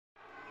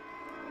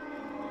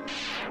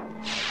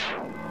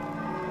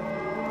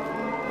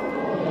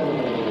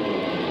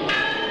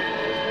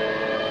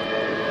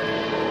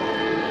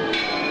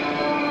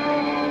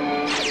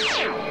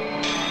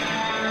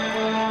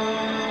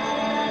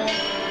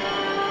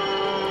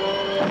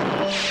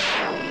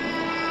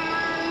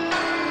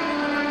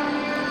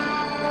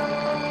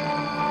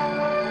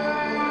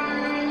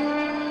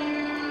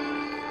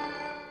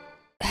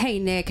Hey,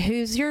 Nick,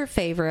 who's your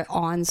favorite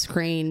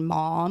on-screen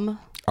mom?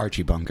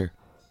 Archie Bunker.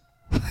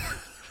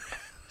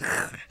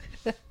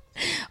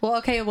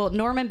 Well,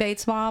 Norman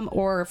Bates' mom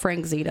or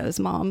Frank Zito's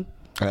mom?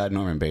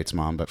 Norman Bates'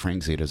 mom, but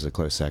Frank Zito's a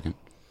close second.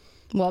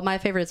 Well, my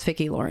favorite is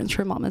Vicki Lawrence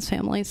from Mama's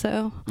Family,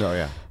 so... Oh,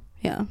 yeah.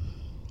 Yeah.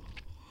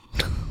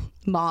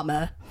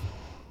 Mama.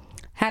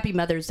 Happy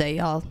Mother's Day,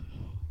 y'all.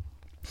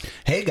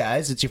 Hey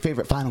guys, it's your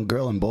favorite final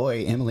girl and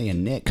boy, Emily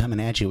and Nick, coming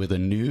at you with a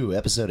new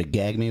episode of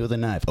Gag Me With a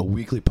Knife, a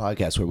weekly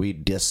podcast where we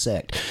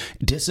dissect,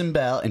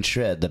 disembowel, and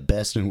shred the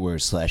best and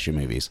worst slasher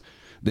movies.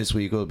 This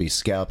week we'll be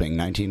scalping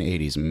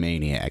 1980s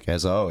Maniac.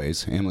 As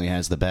always, Emily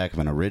has the back of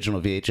an original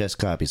VHS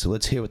copy, so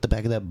let's hear what the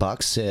back of that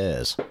box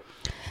says.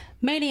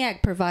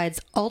 Maniac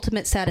provides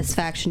ultimate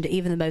satisfaction to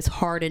even the most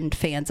hardened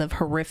fans of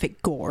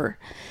horrific gore.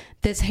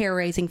 This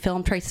hair-raising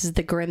film traces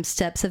the grim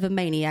steps of a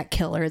maniac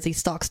killer as he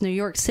stalks New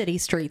York City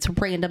streets,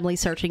 randomly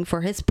searching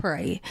for his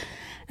prey.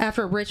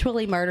 After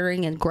ritually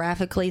murdering and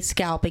graphically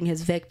scalping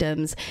his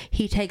victims,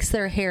 he takes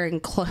their hair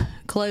and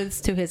clothes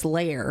to his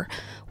lair,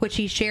 which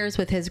he shares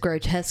with his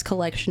grotesque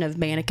collection of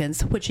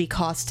mannequins, which he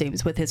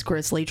costumes with his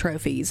grisly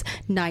trophies.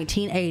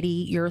 1980,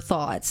 your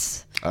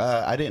thoughts?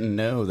 I didn't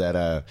know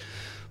that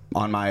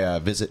on my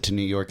visit to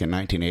New York in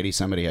 1980,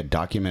 somebody had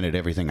documented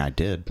everything I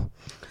did.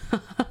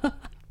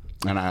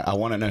 And I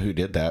want to know who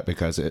did that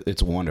because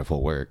it's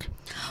wonderful work.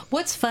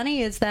 What's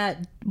funny is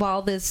that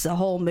while this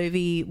whole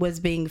movie was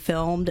being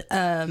filmed,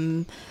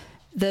 that's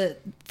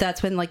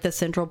when like the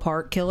Central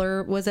Park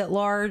killer was at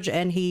large,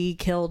 and he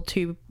killed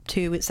two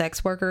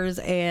sex workers,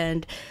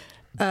 and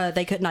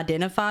they couldn't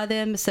identify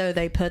them, so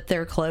they put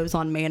their clothes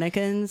on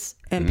mannequins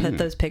and put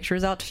those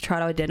pictures out to try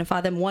to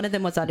identify them. One of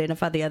them was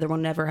identified, the other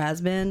one never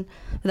has been.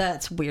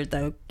 That's weird,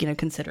 though,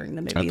 considering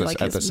the movie.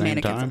 At the same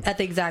time? At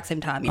the exact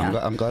same time, yeah.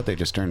 I'm glad they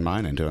just turned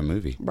mine into a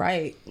movie.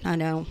 Right, I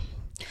know.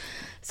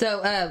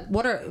 So,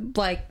 what are,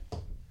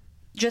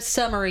 just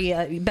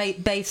summary,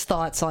 base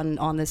thoughts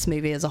on this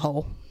movie as a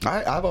whole?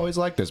 I've always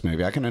liked this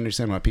movie. I can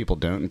understand why people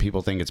don't and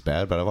people think it's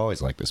bad, but I've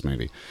always liked this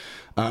movie.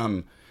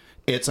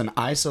 It's an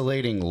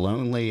isolating,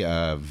 lonely,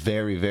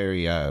 very,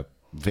 very,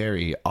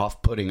 very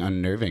off-putting,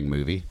 unnerving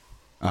movie.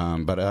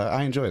 But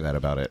I enjoy that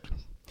about it.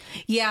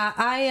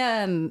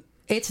 Yeah,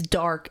 it's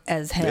dark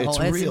as hell. It's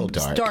real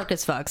dark. It's dark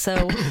as fuck.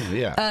 So,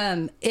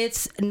 yeah.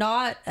 It's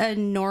not a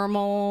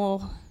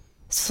normal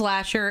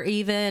slasher,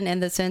 even in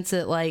the sense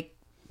that,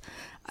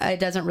 it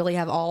doesn't really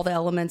have all the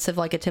elements of,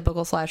 a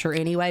typical slasher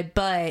anyway,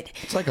 but...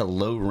 It's like a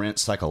low-rent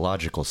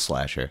psychological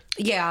slasher.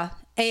 Yeah,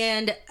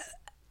 and...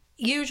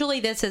 Usually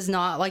this is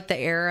not the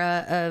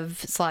era of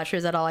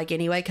slashers that I like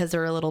anyway, because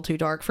they're a little too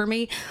dark for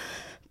me.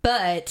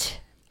 But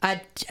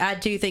I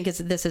do think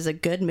this is a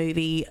good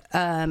movie.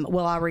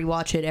 Will I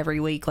rewatch it every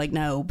week?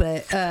 No,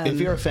 but if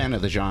you're a fan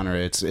of the genre,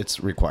 it's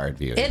required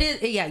viewing. It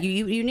is, yeah.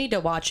 You need to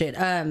watch it,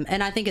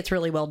 and I think it's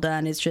really well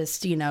done. It's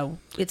just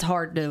it's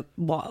hard to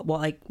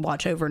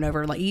watch over and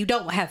over. You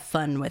don't have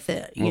fun with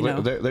it.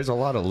 There's a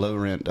lot of low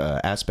rent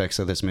aspects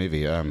of this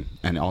movie,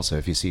 and also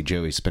if you see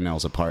Joey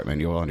Spinell's apartment,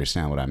 you'll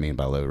understand what I mean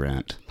by low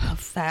rent.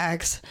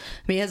 Facts.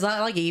 I mean, it's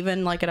not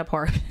even an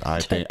apartment.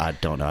 I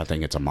don't know. I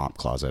think it's a mop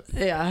closet.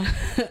 Yeah.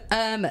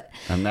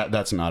 And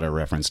that's not a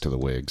reference to the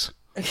Wigs.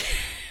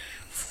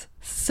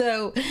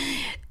 So,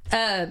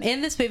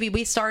 in this movie,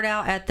 we start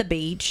out at the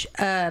beach,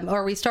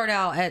 or we start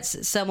out at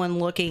someone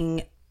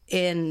looking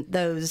in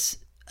those,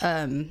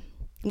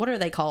 what are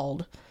they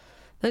called?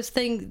 Those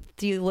things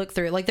you look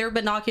through, they're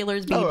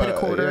binoculars, but you put a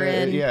quarter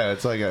in. Yeah,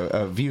 it's like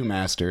a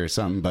Viewmaster or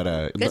something, but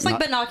it's like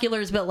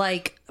binoculars, but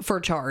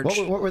for charge.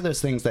 What were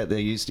those things that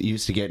they used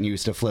to get and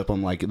used to flip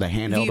them, the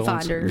handheld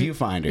ones?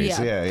 Viewfinders.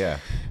 Yeah.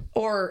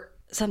 Or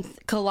something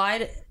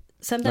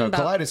about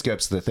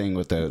kaleidoscope's the thing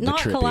with the not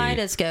trippy.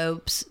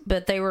 Kaleidoscopes,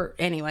 but they were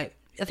anyway.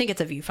 I think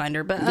it's a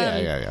viewfinder, but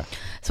yeah.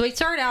 So we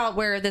start out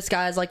where this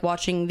guy's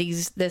watching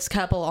this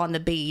couple on the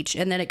beach,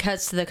 and then it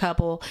cuts to the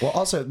couple. Well,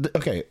 also,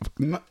 okay,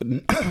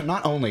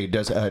 not only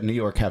does New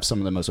York have some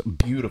of the most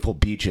beautiful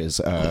beaches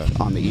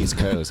on the East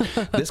Coast,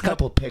 this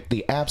couple picked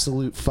the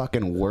absolute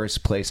fucking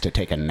worst place to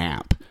take a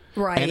nap.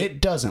 Right, and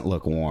it doesn't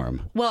look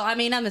warm. Well, I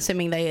mean, I'm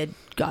assuming they had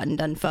gotten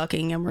done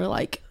fucking and were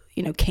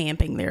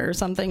camping there or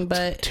something,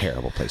 but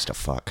terrible place to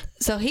fuck.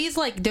 So he's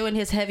doing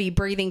his heavy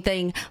breathing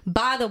thing.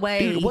 By the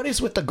way, dude, what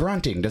is with the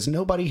grunting? Does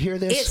nobody hear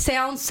this? It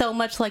sounds so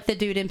much like the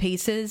dude in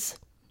Pieces.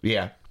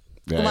 Yeah.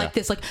 This and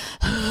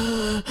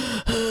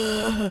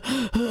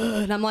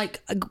I'm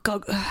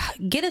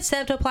get a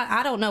septoplasty.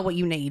 I don't know what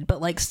you need,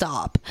 but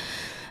stop.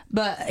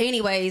 But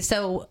anyway,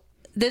 so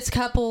this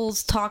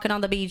couple's talking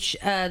on the beach.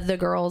 The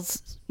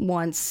girls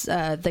wants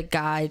the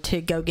guy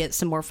to go get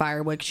some more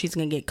firewood 'cause she's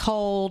gonna get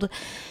cold.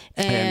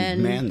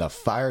 And man, the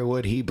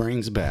firewood he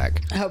brings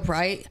back. Oh,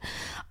 right.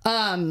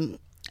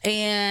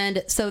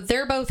 And so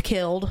they're both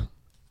killed.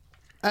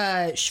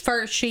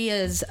 First, she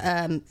is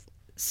is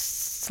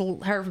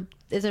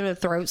it a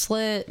throat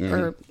slit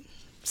or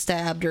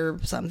stabbed or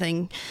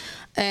something,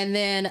 and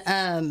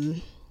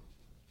then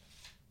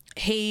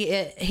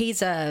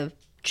he's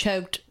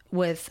choked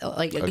with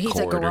like he's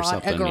a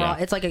garrote. Yeah.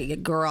 It's like a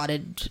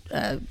garroted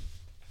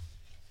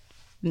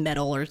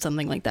metal or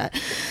something like that.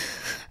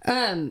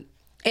 And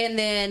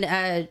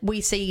then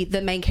we see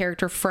the main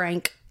character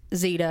Frank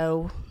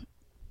Zito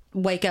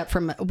wake up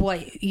from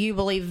what you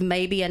believe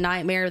may be a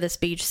nightmare. This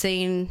beach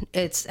scene,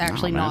 it's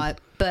actually not,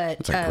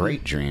 but it's a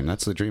great dream.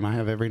 That's the dream I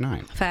have every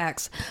night.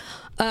 Facts.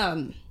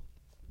 So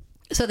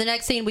the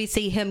next scene we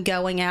see him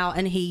going out,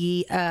 and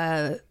he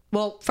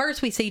well,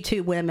 first we see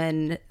two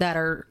women that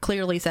are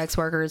clearly sex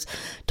workers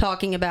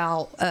talking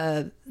about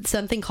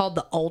something called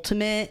the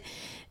ultimate.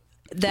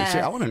 That See,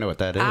 I want to know what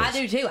that is. I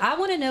do too. I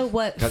want to know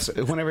what.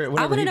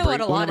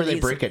 Whenever they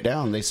break it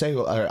down, they say,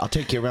 "I'll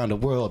take you around the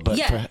world, but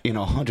for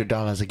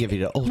 $100, I give you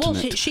the ultimate." Well,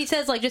 she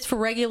says like just for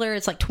regular,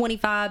 it's like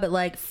 25, but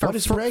like for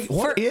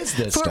what is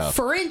this for stuff?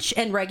 French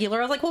and regular,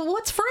 I was like, well,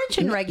 what's French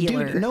and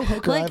regular? Dude, no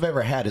hooker I've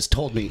ever had has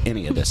told me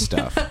any of this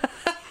stuff.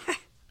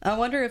 I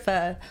wonder if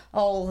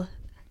old.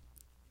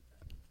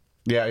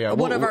 Yeah.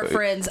 One of our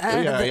friends,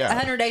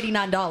 yeah.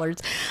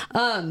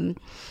 $189.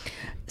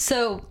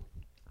 So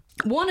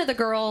one of the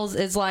girls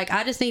is like,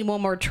 I just need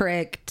one more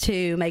trick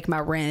to make my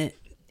rent.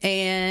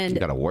 And you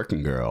got a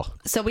working girl.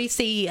 So we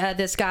see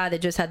this guy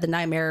that just had the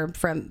nightmare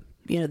from,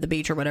 the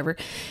beach or whatever.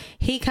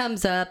 He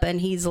comes up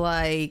and he's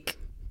like,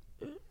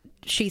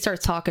 she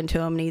starts talking to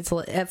him, and he's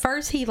at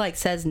first he like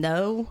says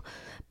no.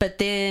 But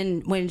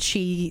then when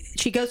she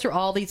goes through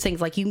all these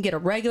things, like you can get a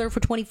regular for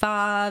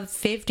 25,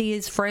 50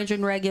 is French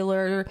and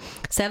regular,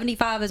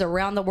 75 is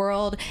around the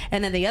world.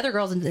 And then the other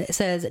girl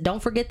says, don't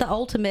forget the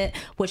ultimate,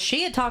 which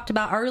she had talked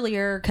about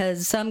earlier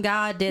because some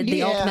guy did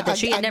the ultimate that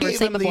she had never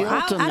seen before.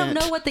 I don't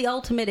know what the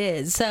ultimate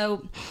is.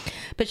 So,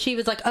 but she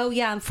was like, oh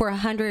yeah, for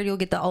 100, you'll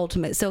get the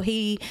ultimate. So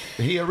he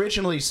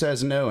originally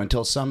says no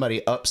until somebody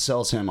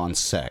upsells him on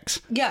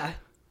sex. Yeah.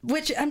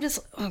 Which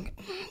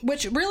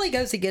really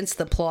goes against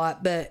the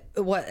plot, but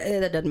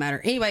that doesn't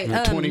matter. Anyway,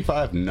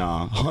 25,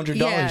 nah.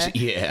 $100,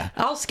 yeah.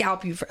 I'll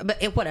scalp you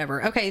but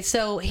whatever. Okay,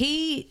 so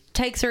he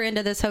takes her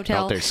into this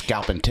hotel. Out there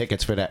scalping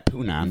tickets for that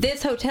Poonan.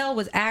 This hotel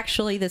was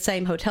actually the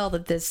same hotel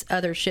that this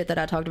other shit that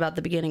I talked about at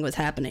the beginning was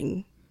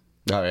happening.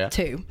 Oh yeah,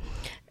 too.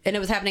 And it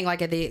was happening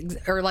like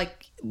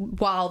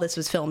while this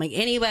was filming.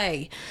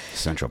 Anyway,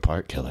 Central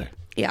Park Killer.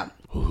 Yeah.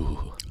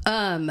 Ooh.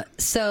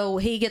 So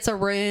he gets a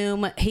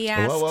room. He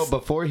asks. Well,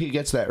 before he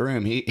gets that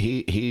room,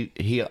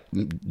 he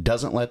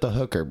doesn't let the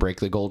hooker break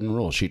the golden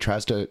rule. She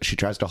tries to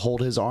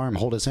hold his arm,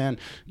 hold his hand.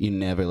 You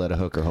never let a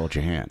hooker hold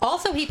your hand.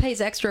 Also, he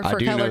pays extra for color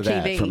TV. I do know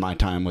that from my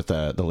time with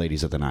the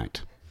ladies of the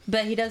night.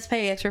 But he does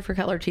pay extra for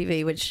color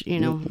TV, which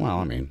Well,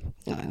 I mean,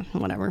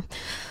 whatever.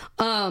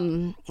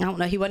 I don't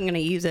know. He wasn't going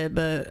to use it,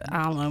 but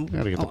I don't know.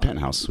 Gotta get the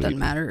penthouse suite. Doesn't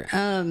matter.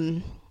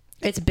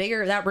 It's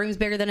bigger. That room's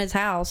bigger than his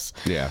house.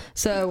 Yeah.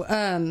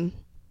 So,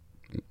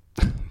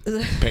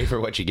 pay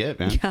for what you get,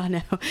 man. Yeah, I know.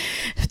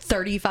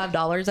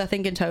 $35, I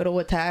think, in total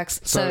with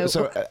tax. So it was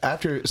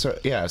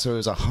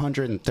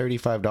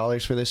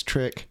 $135 for this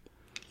trick.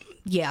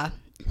 Yeah.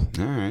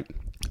 All right.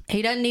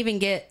 He doesn't even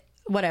get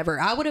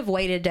whatever. I would have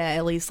waited to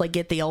at least like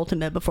get the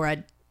ultimate before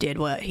I did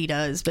what he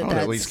does. But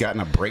at least gotten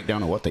a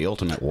breakdown of what the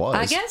ultimate was.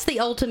 I guess the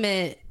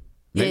ultimate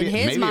in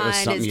his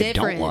mind is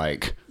different. Don't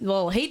like.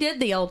 Well, he did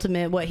the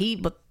ultimate. What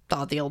he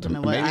thought the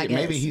ultimate was.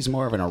 Maybe he's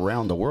more of an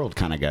around the world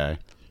kind of guy.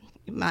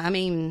 I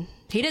mean,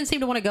 he didn't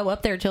seem to want to go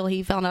up there till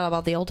he found out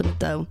about the ultimate,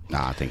 though.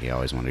 Nah, I think he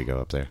always wanted to go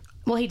up there.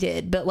 Well, he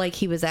did, but like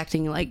he was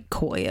acting like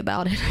coy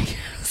about it, I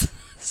guess.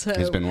 So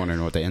he's been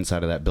wondering what the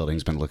inside of that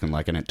building's been looking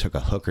like, and it took a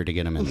hooker to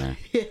get him in there.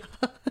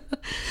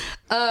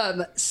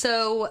 Yeah.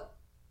 So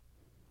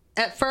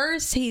at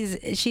first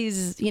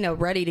she's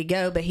ready to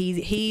go, but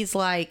he's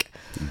like,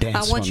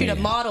 I want you to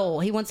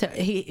model.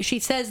 She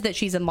says that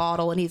she's a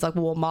model, and he's like,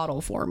 well,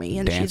 model for me.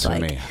 And Dance she's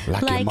like, me,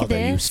 like your mother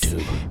used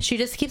to. She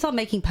just keeps on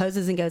making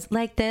poses and goes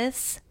like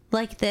this,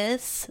 like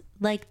this,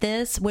 like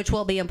this, which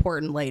will be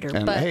important later.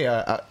 And but hey,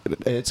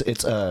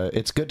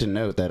 it's good to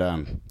note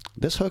that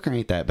this hooker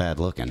ain't that bad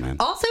looking, man.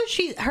 Also,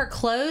 her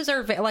clothes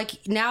are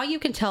like, now you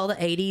can tell the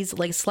 80s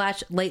like /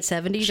 late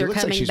 70s she are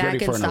looks coming like she's back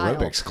ready in for style. An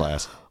aerobics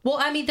class. Well,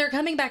 I mean, they're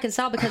coming back in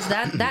style because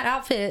that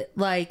outfit,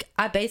 like,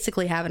 I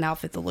basically have an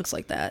outfit that looks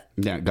like that.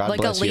 Yeah, God like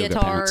bless a yoga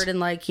leotard pants.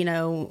 And like,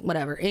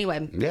 whatever.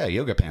 Anyway. Yeah,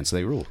 yoga pants,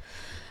 they rule.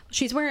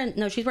 She's wearing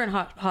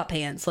hot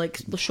pants, like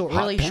short,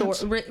 hot really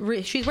pants?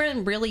 short. She's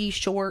wearing really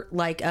short,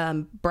 like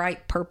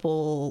bright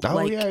purple. Oh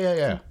like,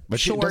 yeah. But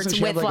doesn't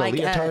she have like a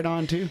leotard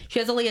on too? She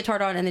has a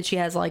leotard on, and then she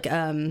has like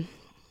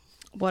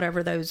what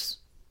are those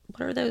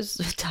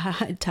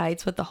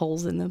tights with the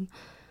holes in them?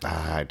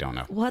 I don't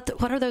know. What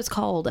are those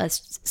called?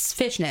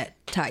 Fishnet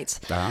tights.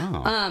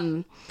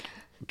 Oh.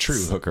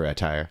 True hooker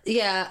attire.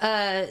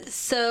 Yeah.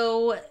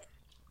 So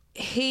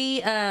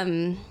he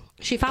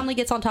she finally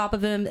gets on top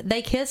of him.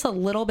 They kiss a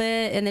little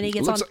bit, and then he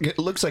gets It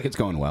looks like it's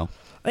going well.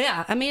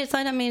 Yeah, I mean, it's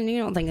like, I mean, you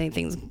don't think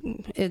anything's,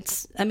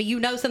 it's, I mean, you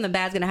know something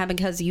bad's going to happen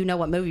because you know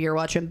what movie you're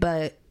watching,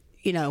 but,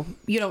 you know,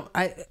 you don't,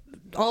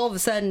 all of a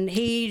sudden,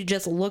 he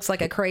just looks like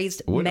a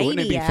crazy maniac.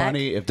 Wouldn't it be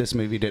funny if this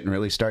movie didn't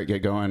really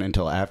get going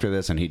until after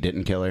this and he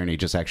didn't kill her and he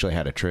just actually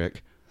had a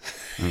trick?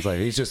 I was like,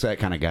 he's just that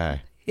kind of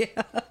guy. Yeah.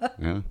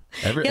 You know?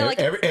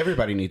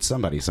 Everybody needs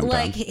somebody sometimes.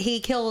 Like, he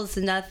kills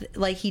nothing,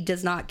 like, he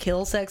does not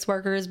kill sex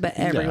workers, but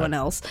everyone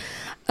else.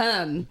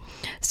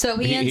 So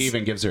he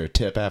even gives her a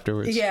tip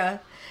afterwards. Yeah.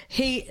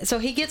 He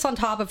gets on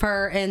top of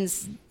her and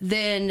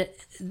then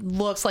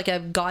looks like a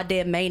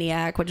goddamn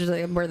maniac, which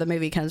is where the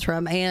movie comes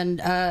from,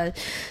 and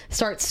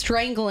starts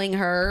strangling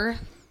her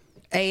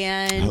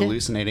and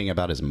hallucinating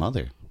about his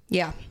mother.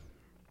 Yeah.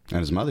 And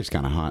his mother's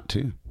kind of hot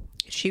too.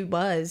 She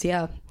was,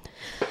 yeah.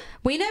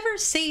 We never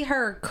see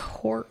her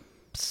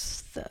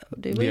corpse though,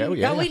 do we?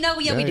 Yeah. Oh, we know.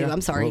 Yeah, we do.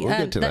 I'm sorry. We'll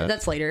get to that.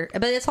 That's later.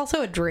 But it's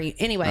also a dream.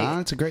 Anyway.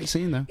 It's a great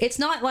scene though. It's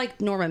not like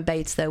Norman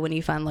Bates though when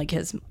you find like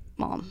his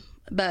mom.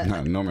 But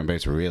no, Norman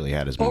Bates really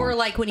had his mom. Or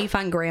like when you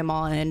find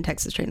grandma in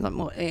Texas Chainsaw.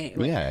 Well,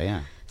 anyway.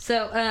 Yeah.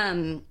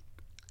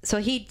 So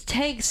he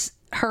takes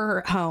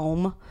her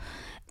home.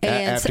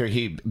 And after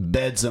he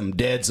beds them,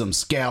 deads them,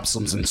 scalps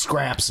them, and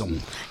scraps them.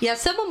 Yeah,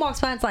 someone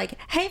walks by and it's like,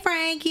 "Hey,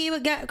 Frank, you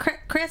got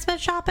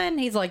Christmas shopping?"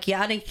 He's like,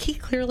 "Yeah," and he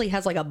clearly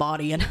has like a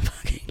body in a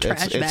fucking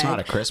trash bag. It's not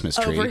a Christmas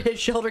tree over his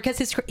shoulder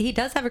because he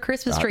does have a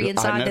Christmas tree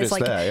inside this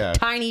like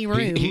tiny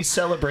room. He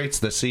celebrates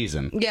the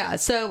season. Yeah,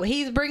 so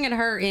he's bringing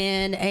her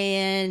in,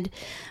 and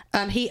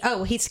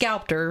he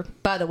scalped her,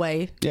 by the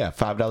way. Yeah,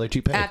 $5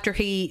 toupee. After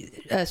he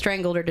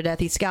strangled her to death,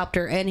 he scalped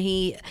her, and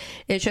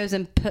it shows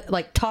him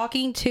like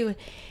talking to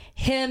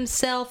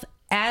himself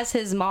as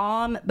his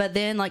mom, but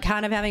then like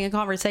kind of having a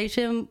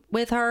conversation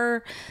with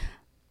her,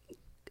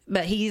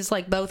 but he's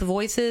like both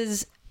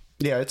voices.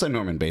 Yeah, it's a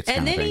Norman Bates and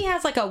kind then of thing. He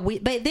has like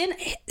but then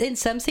in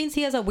some scenes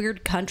he has a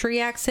weird country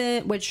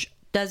accent, which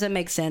doesn't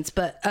make sense,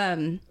 but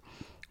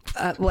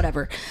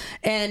whatever.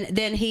 And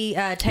then he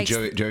takes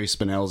Joey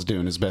Spinell's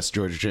doing his best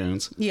George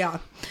Jones. Yeah.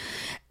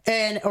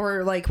 And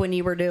or like when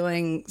you were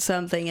doing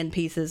something in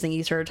pieces and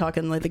you started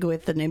talking like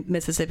with the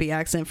Mississippi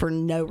accent for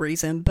no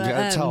reason, but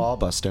that's how all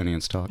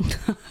Bostonians talk.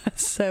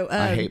 So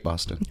I hate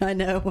Boston. I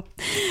know.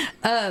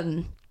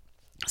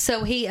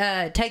 So he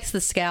takes the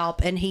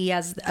scalp and he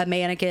has a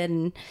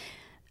mannequin.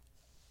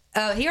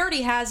 He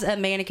already has a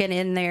mannequin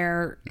in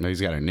there. He's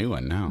got a new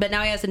one now. But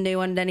now he has a new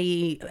one. Then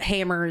he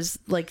hammers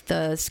like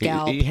the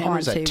scalp. He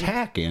hammers onto. a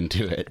tack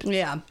into it.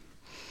 Yeah.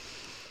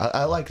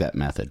 I like that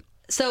method.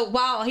 So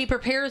while he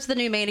prepares the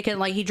new mannequin,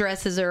 like he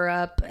dresses her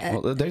up.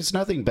 Well, there's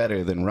nothing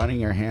better than running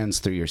your hands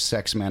through your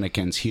sex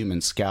mannequin's human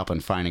scalp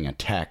and finding a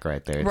tack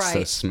right there. It's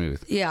so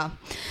smooth. Yeah.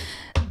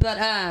 But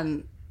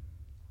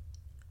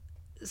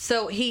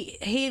so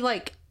he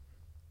like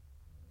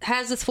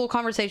has this full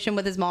conversation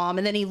with his mom,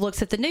 and then he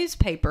looks at the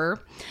newspaper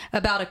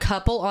about a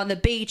couple on the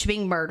beach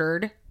being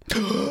murdered.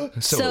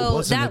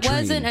 so that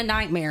wasn't a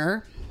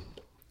nightmare.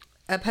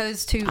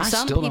 Opposed to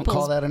some people don't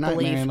call that a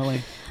nightmare,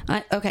 Emily.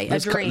 A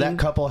dream. That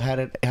couple had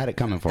it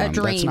coming for them.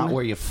 That's not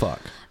where you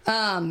fuck.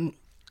 And,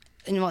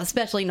 well,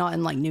 especially not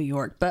in like New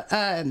York, but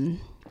the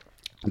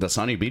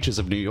sunny beaches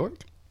of New York.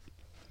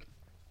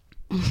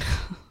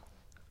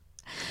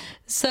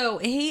 So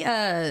he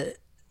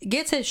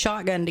gets his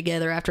shotgun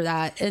together after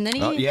that, and then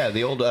he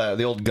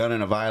the old gun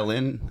and a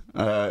violin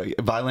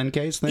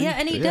case thing. Yeah,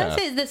 and he does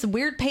this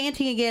weird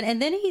panting again,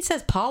 and then he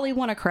says Polly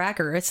want a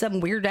cracker. It's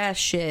some weird ass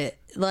shit.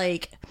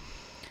 Like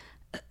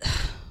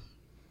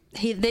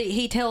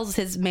he tells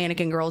his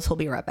mannequin girls he'll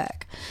be right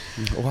back.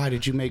 Why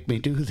did you make me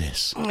do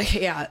this?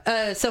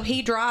 Yeah. So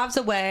he drives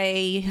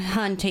away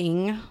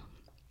hunting.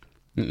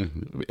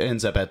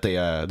 Ends up at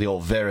the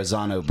old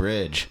Verrazano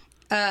Bridge.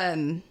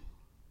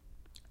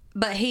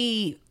 But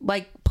he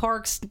like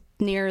parks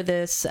near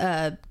this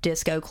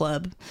disco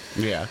club.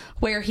 Yeah.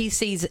 Where he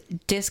sees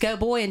Disco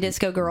Boy and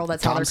Disco Girl.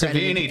 That's how they're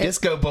credited. Tom Savini,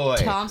 Disco Boy.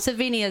 Tom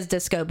Savini is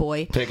Disco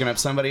Boy. Picking up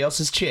somebody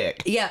else's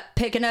chick. Yeah,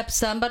 picking up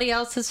somebody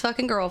else's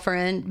fucking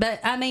girlfriend. But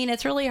I mean,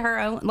 it's really her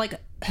own. Like,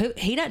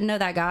 he doesn't know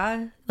that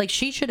guy. Like,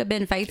 she should have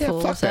been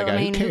faithful. Yeah, fuck that guy. I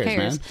mean, who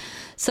cares? Man?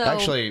 So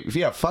actually,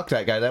 fuck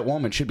that guy. That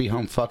woman should be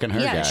home fucking her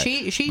guy. Yeah,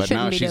 she but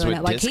shouldn't be doing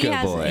it. Like,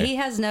 he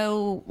has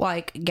no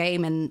like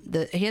game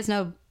in he has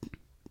no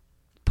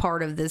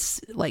part of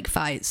this like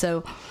fight.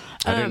 So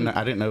I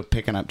didn't know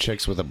picking up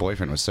chicks with a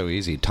boyfriend was so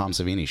easy. Tom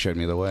Savini showed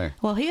me the way.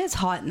 Well, he is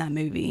hot in that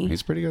movie.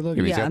 He's pretty good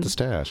looking. He's got the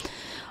stash.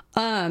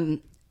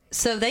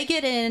 So they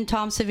get in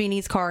Tom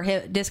Savini's car,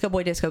 Disco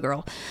Boy, Disco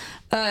Girl.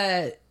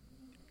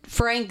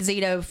 Frank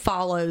Zito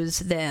follows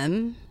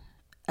them.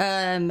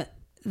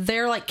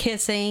 They're like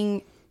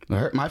kissing.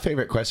 My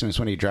favorite question is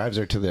when he drives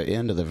her to the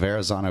end of the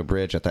Verrazano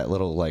Bridge at that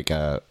little like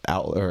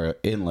outlet or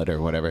inlet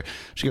or whatever.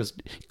 She goes,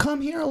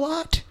 "Come here a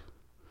lot."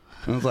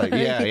 I was like,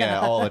 yeah,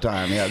 all the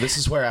time. Yeah, this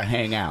is where I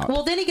hang out.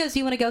 Well, then he goes,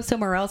 "You want to go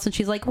somewhere else?" And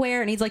she's like,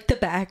 "Where?" And he's like, "The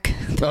back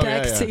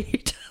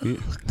seat."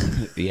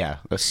 Yeah,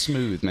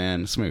 smooth,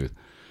 man, smooth.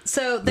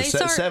 So they The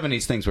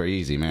 70s things were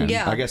easy, man.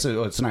 Yeah. I guess it's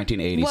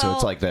 1980, so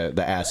it's like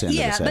the ass end of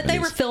the 70s. Yeah, but they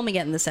were filming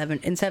it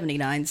in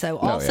 79. So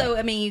also,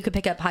 I mean, you could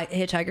pick up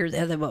hitchhikers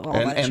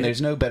and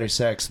there's no better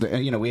sex.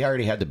 We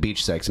already had the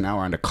beach sex. Now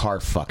we're on to car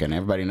fucking.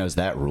 Everybody knows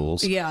that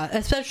rules. Yeah,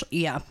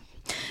 especially,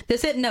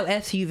 This isn't no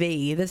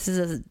SUV. This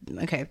is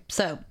okay.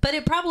 So, but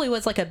it probably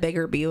was like a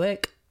bigger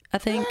Buick, I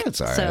think.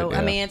 It's all right, so, yeah.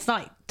 I mean, it's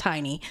not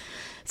tiny.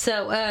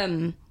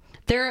 So,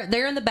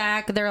 they're in the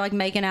back. They're like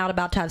making out,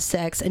 about to have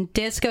sex, and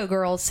Disco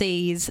Girl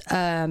sees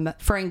Frank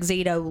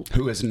Zito,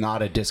 who is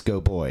not a disco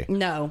boy.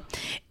 No,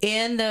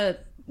 in the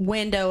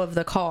window of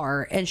the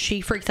car, and she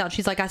freaks out.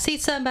 She's like, I see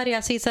somebody,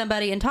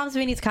 and Tom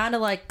Savini's kind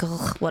of like,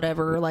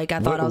 whatever, like, I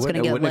thought I was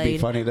gonna get wouldn't laid. It be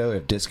funny though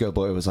if Disco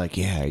Boy was like,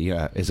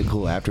 yeah, is it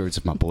cool afterwards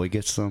if my boy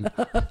gets some?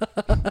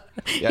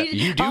 Yeah,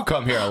 you do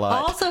come here a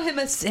lot. Also, him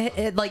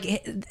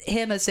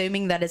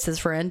assuming that it's his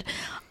friend.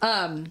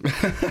 I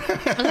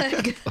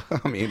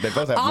mean, they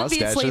both have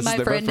obviously mustaches. My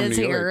They're friend both from is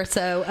New here, York.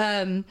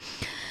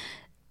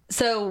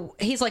 so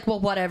he's like, well,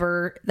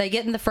 whatever. They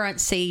get in the front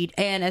seat,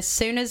 and as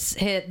soon as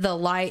hit the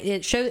light,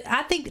 it shows.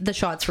 I think the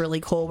shot's really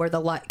cool where the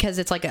light, because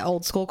it's like an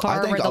old school car.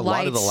 I think where a the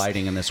lot of the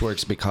lighting in this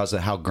works because of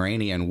how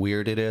grainy and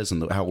weird it is,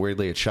 and how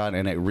weirdly it's shot,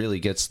 and it really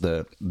gets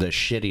the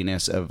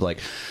shittiness of like.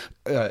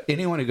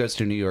 Anyone who goes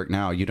to New York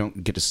now, you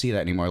don't get to see that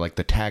anymore. Like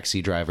the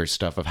taxi driver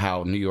stuff of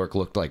how New York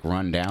looked like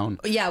run down.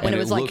 Yeah, when it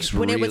was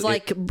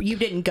like you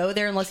didn't go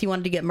there unless you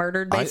wanted to get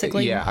murdered,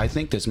 basically. I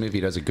think this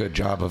movie does a good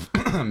job of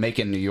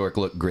making New York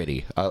look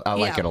gritty. I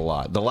like it a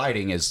lot. The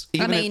lighting is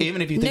even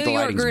if you think New the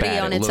lighting's York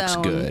bad, on it its looks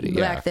own good.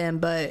 back then,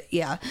 but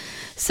yeah.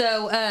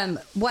 So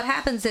what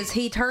happens is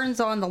he turns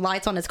on the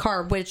lights on his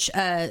car, which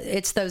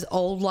it's those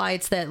old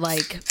lights that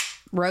like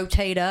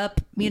rotate up,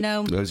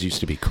 Those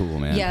used to be cool,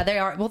 man. Yeah, they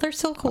are. Well, they're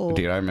still cool.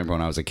 Dude, I remember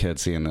when I was a kid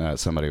seeing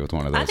somebody with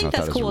one of those. I think and I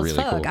that's thought cool it was as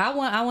really fuck.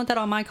 cool. I want that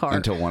on my car.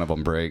 Until one of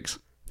them breaks.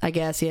 I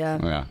guess, yeah.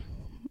 Yeah.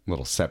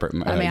 Little separate,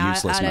 I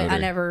useless motor. I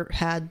never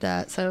had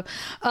that. So,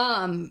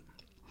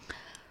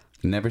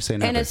 never say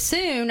never. and as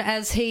soon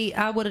as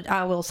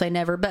I will say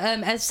never, but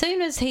as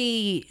soon as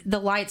the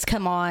lights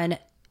come on,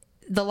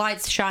 the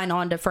lights shine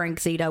onto Frank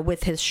Zito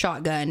with his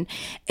shotgun,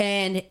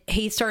 and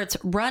he starts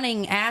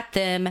running at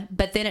them,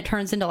 but then it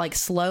turns into like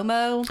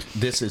slow-mo.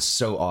 This is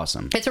so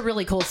awesome. It's a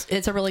really cool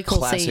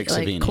Classic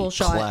scene, Savini. like cool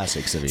shot.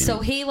 Classic Savini. So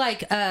he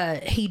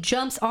he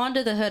jumps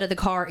onto the hood of the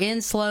car in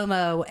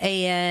slow-mo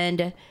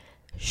and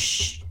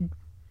just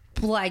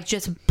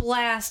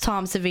blast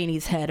Tom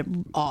Savini's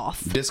head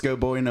off. Disco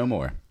Boy no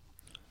more.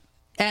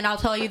 And I'll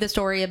tell you the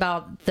story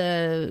about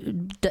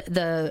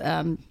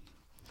the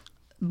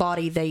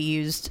body they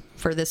used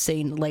for this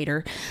scene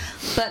later.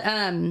 But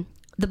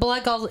the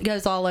blood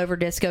goes all over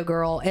Disco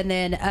Girl, and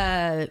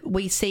then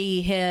we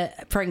see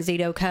Frank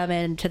Zito come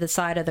into the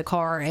side of the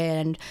car,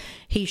 and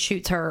he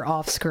shoots her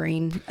off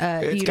screen.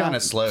 It's kind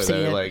of slow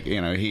though. It. Like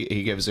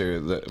he gives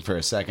her for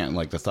a second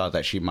like the thought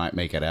that she might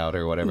make it out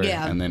or whatever.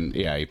 Yeah. And then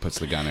he puts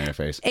the gun in her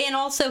face. And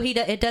also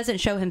it doesn't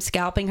show him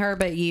scalping her,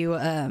 but you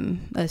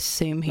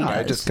assume he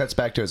does. It just cuts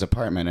back to his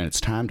apartment, and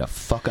it's time to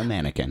fuck a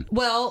mannequin.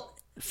 Well,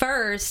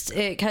 first,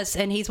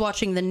 and he's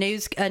watching the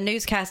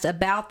newscast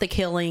about the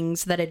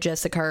killings that had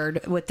just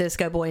occurred with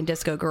Disco Boy and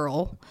Disco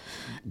Girl,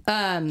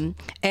 and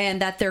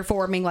that they're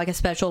forming like a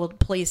special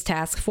police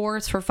task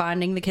force for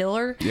finding the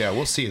killer. Yeah,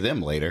 we'll see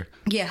them later.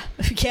 Yeah,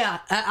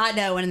 I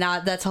know, and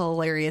that's a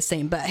hilarious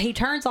scene. But he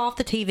turns off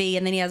the TV,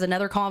 and then he has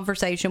another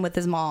conversation with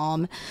his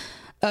mom.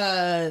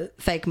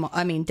 Fake mom.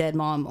 I mean, dead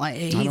mom. Like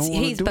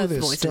he's do both this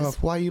voices.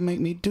 stuff. Why you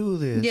make me do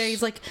this? Yeah,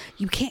 he's like,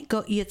 you can't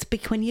go. It's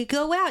when you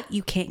go out,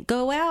 you can't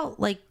go out.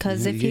 Like,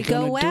 because if you You're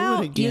go gonna do it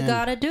out, you again.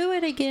 gotta do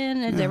it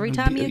again. And every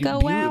time you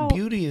go out,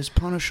 beauty is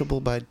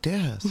punishable by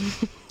death.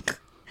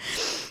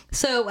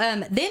 So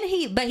then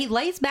he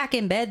lays back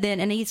in bed then,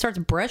 and he starts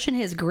brushing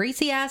his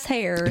greasy ass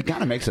hair. He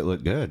kind of makes it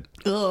look good.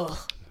 Ugh.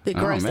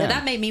 Gross. man.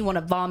 That made me want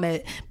to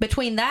vomit.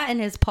 Between that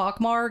and his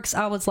pock marks,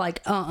 I was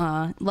like,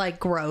 like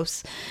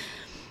gross.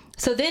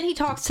 So then he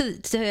talks to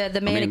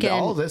the mannequin.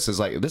 All this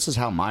is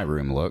how my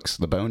room looks.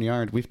 The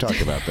boneyard. We've talked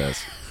about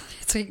this.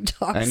 So he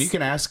talks. And you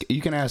can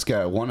ask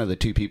one of the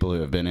two people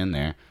who have been in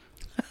there.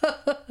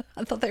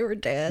 I thought they were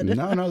dead.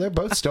 No, they're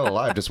both still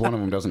alive. Just one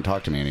of them doesn't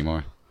talk to me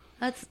anymore.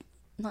 That's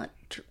not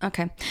true.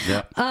 Okay.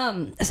 Yeah.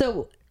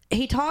 So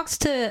he talks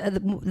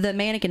to the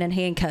mannequin in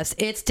handcuffs.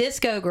 It's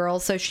Disco Girl,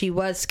 so she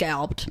was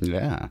scalped.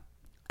 Yeah.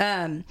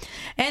 And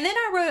then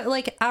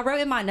I wrote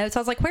in my notes, I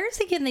was like, where is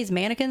he getting these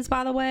mannequins,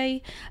 by the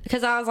way?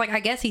 Because I was like, I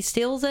guess he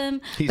steals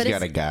them. He's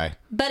got a guy.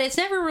 But it's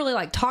never really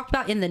like talked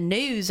about in the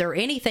news or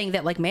anything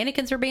that like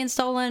mannequins are being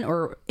stolen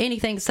or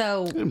anything.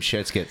 So Them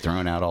shits get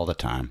thrown out all the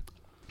time.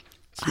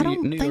 It's I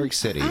don't New think, York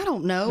City. I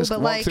don't know, Just but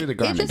walk like through the it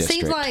garment just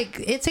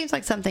district. seems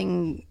like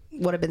something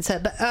would have been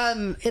said. But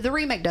the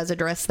remake does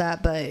address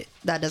that, but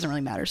that doesn't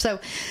really matter.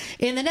 So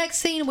in the next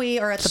scene, we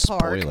are at the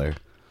park. Spoiler.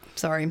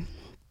 Sorry.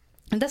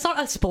 And that's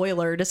not a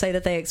spoiler to say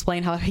that they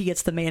explain how he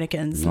gets the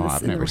mannequins. No,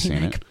 I've never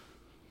seen it.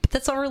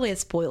 That's not really a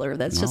spoiler.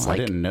 That's just I like...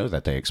 didn't know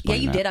that they Yeah,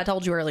 explained you that. did. I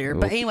told you earlier.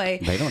 But anyway...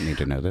 They don't need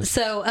to know this.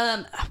 So,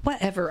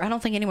 whatever. I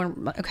don't think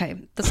anyone... Okay.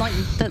 That's like...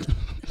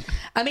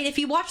 I mean, if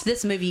you watch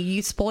this movie,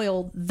 you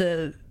spoil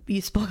the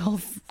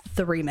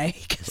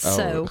remake.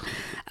 So,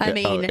 I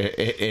mean...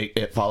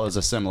 It follows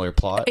a similar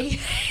plot.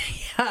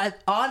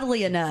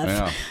 Oddly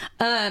enough.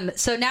 Yeah.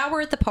 So now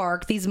we're at the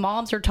park. These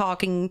moms are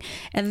talking,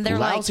 and they're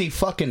Lousy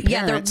fucking parents.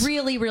 Yeah, they're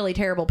really, really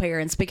terrible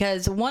parents,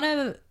 because one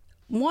of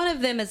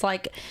them is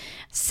like,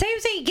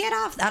 Susie, get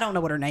off. I don't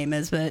know what her name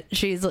is, but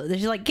she's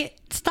like,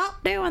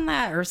 stop doing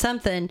that or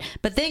something.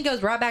 But then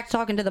goes right back to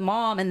talking to the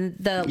mom, and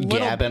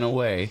gabbing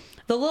away.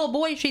 The little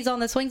boy she's on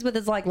the swings with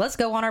is like, let's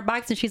go on our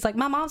bikes. And she's like,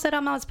 my mom said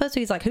I'm not supposed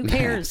to. He's like, who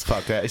cares?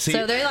 Fuck that. See,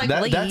 so they're like,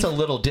 that's a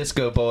little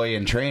disco boy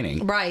in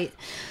training. Right.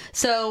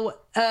 So,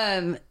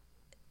 as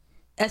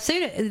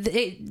soon as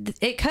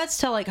it cuts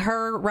to like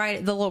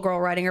the little girl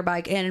riding her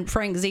bike, and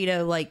Frank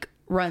Zito like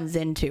runs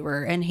into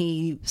her, and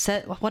he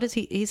said,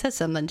 he says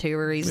something to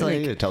her. He's like,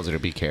 he tells her to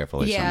be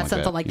careful. Or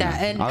something like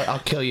that. And I'll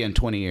kill you in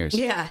 20 years.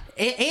 Yeah.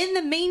 In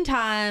the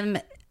meantime,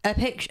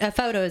 a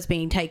photo is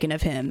being taken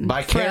of him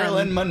by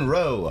Carolyn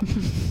Monroe,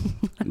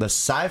 the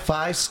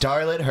sci-fi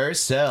starlet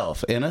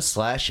herself, in a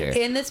slasher.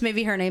 In this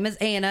movie, her name is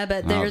Anna,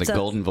 but there's the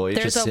golden voyage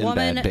of Sinbad,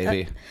 woman,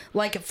 baby.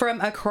 Like from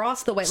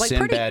across the way. Like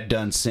Sinbad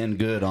done sin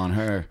good on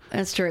her.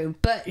 That's true,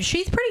 but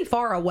she's pretty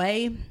far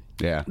away.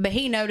 Yeah. But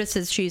he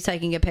notices she's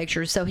taking a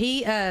picture, so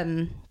he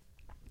kind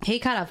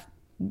of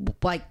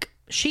like.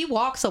 She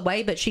walks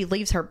away, but she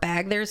leaves her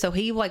bag there, so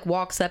he like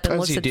walks up and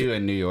looks at. As you do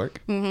in New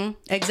York. Mm-hmm.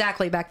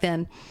 Exactly, back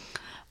then.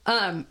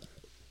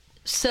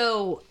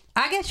 So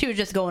I guess she was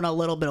just going a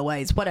little bit of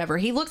ways. Whatever.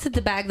 He looks at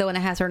the bag though, and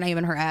it has her name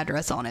and her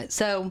address on it.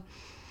 So,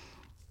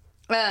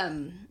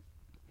 then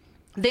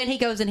he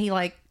goes and he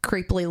like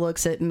creepily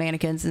looks at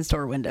mannequins in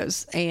store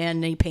windows,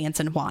 and he pants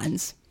and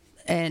whines.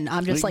 And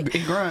I'm just like, he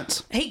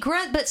grunts. He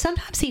grunts, but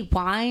sometimes he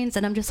whines,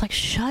 and I'm just like,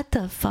 shut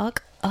the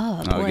fuck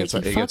up. Oh, it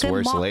gets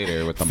worse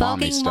later with the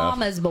mommy stuff. Fucking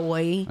mama's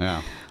boy.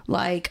 Yeah.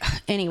 Like,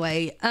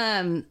 anyway,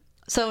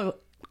 so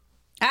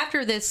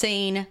after this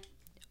scene,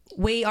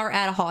 we are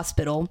at a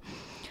hospital.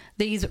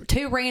 These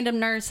two random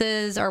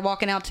nurses are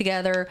walking out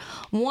together.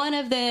 One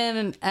of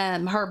them,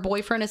 her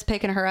boyfriend is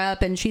picking her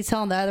up, and she's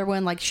telling the other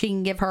one like she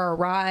can give her a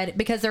ride,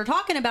 because they're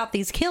talking about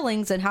these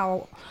killings and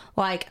how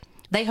like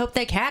they hope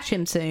they catch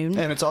him soon.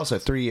 And it's also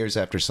 3 years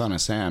after Son of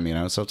Sam,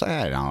 so it's like,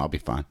 I don't know, I'll be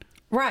fine.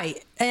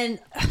 Right. And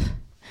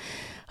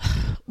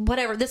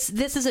whatever, this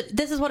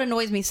is what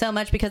annoys me so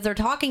much, because they're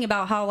talking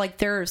about how like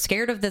they're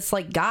scared of this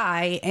like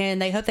guy and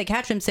they hope they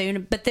catch him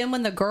soon, but then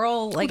when the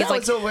girl like that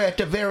was over at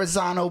the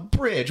Verrazano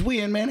Bridge,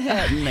 we in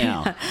Manhattan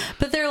now.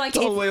 But they're like,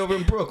 it's all the way over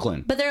in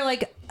Brooklyn. But they're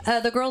like,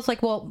 the girl's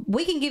like, well,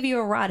 we can give you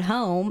a ride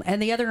home,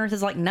 and the other nurse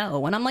is like,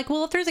 no. And I'm like,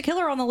 well, if there's a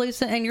killer on the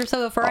loose and you're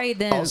so afraid,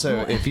 then also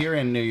if you're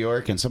in New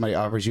York and somebody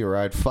offers you a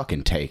ride,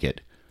 fucking take it.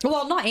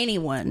 Well, not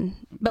anyone,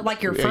 but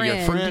like your friend.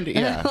 Your friend,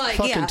 yeah. Like,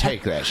 fucking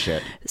take that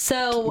shit.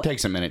 So it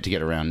takes a minute to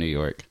get around New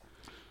York.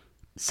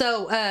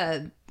 So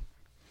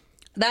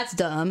that's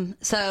dumb.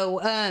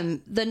 So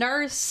the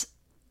nurse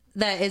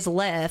that is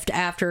left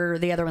after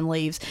the other one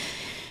leaves,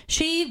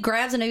 she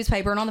grabs a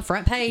newspaper, and on the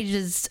front page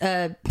is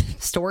a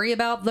story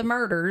about the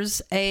murders,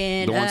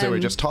 and the ones they were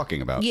just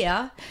talking about.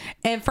 Yeah,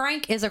 and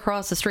Frank is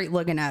across the street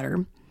looking at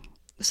her.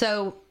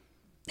 So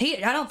I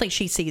don't think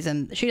she sees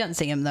him. She doesn't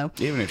see him though.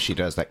 Even if she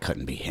does, that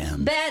couldn't be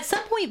him. But at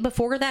some point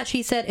before that,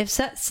 she said, "If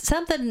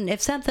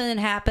something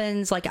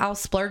happens, like I'll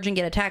splurge and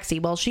get a taxi."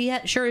 Well, she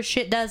sure as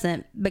shit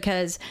doesn't,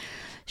 because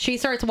she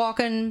starts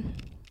walking.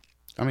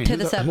 To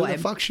the subway. Who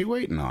the fuck's she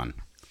waiting on?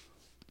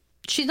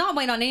 She's not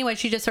waiting on anyone.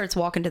 She just starts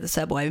walking to the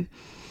subway.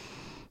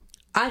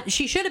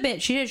 She should have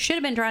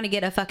been trying to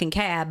get a fucking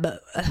cab,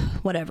 but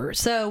whatever.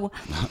 So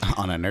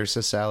on a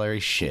nurse's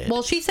salary, shit.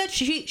 Well, she said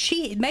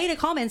she made a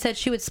comment and said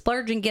she would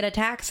splurge and get a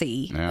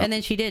taxi, and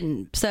then she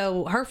didn't.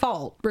 So her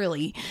fault,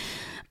 really.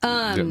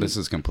 This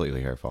is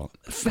completely her fault.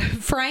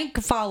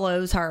 Frank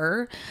follows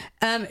her.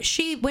 When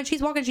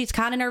she's walking, she's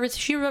kind of nervous.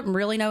 She doesn't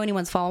really know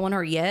anyone's following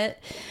her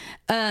yet,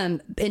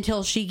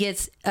 until she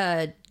gets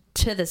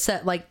to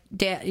the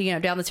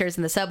down the stairs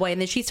in the subway, and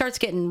then she starts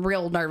getting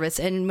real nervous,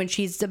 and when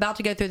she's about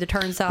to go through the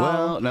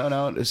turnstile,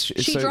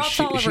 she drops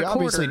all of her she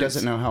obviously quarters.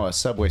 doesn't know how a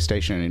subway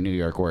station in New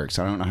York works.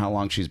 I don't know how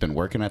long she's been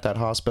working at that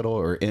hospital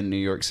or in New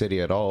York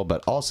City at all,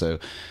 but also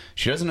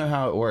she doesn't know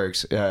how it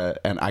works,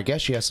 and I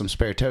guess she has some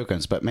spare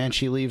tokens, but man,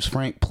 she leaves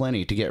Frank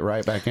plenty to get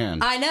right back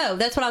in. I know,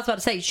 that's what I was about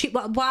to say.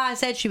 Why I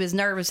said she was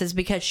nervous is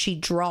because she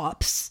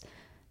drops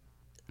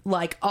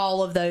like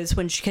all of those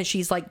because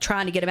she's like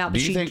trying to get him out.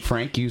 Do you think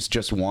Frank used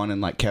just one and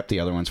like kept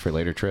the other ones for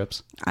later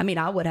trips? I mean,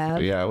 I would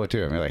have. Yeah, I would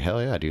too. I mean, like,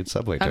 hell yeah, dude,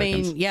 subway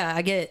tokens. I mean, yeah,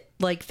 I get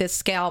like this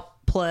scalp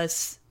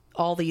plus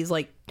all these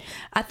like,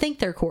 I think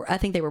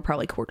they were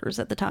probably quarters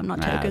at the time,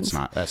 not tokens.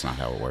 That's not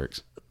how it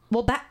works.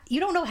 Well, you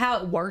don't know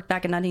how it worked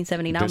back in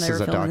 1979. This is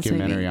a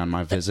documentary on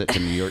my visit to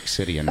New York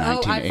City in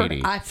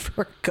 1980. I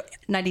forgot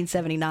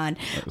 1979,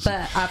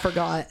 but I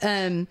forgot.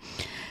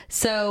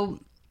 So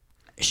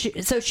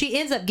she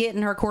ends up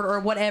getting her quarter or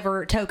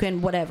whatever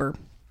token, whatever.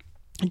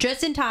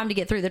 just in time to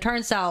get through the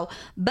turnstile,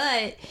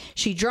 but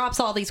she drops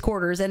all these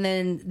quarters, and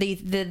then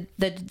this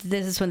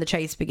is when the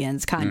chase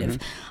begins, kind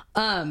of.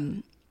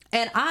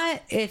 And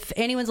if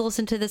anyone's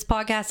listened to this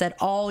podcast at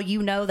all,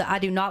 you know that I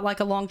do not like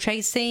a long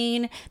chase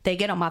scene. They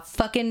get on my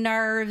fucking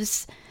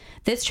nerves.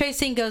 This chase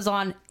scene goes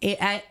on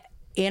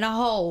in a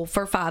hole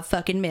for 5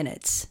 fucking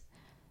minutes.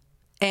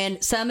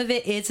 And some of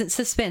it isn't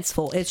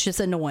suspenseful. It's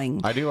just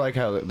annoying. I do like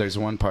how there's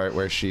one part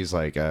where she's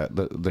like,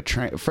 the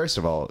train. First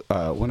of all,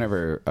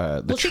 whenever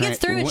she gets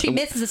through and she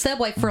misses the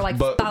subway for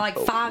by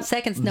 5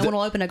 seconds, no one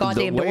will open a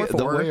goddamn door for her.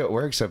 The way it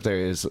works up there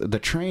is the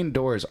train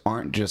doors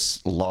aren't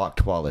just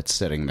locked while it's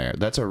sitting there.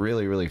 That's a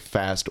really, really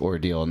fast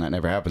ordeal, and that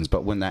never happens.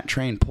 But when that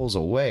train pulls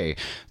away,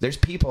 there's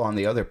people on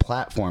the other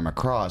platform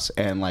across,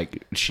 and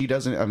like she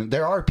doesn't. I mean,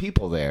 there are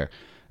people there.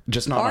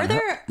 Just not. Are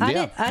there? I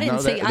didn't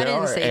see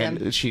them.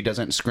 And she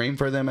doesn't scream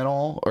for them at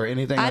all or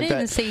anything like that. I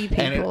didn't see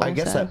people. And I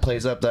guess that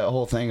plays up that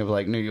whole thing of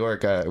like New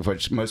York,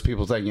 which most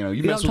people think,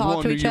 you mess with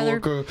one New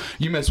Yorker,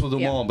 you mess with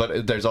them all.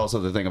 But there's also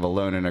the thing of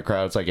alone in a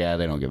crowd. It's like, yeah,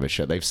 they don't give a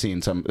shit. They've seen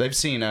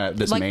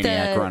this like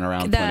maniac run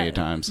around plenty of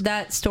times.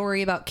 That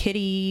story about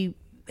Kitty.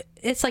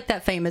 It's like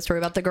that famous story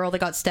about the girl that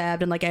got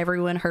stabbed and like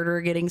everyone heard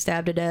her getting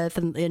stabbed to death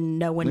and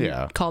no one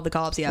called the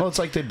cops. Yeah. Well, it's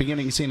like the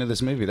beginning scene of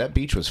this movie. That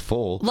beach was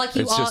full. Like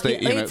the whole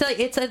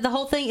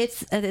thing.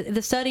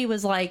 The study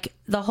was like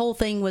the whole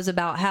thing was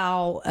about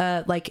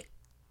how like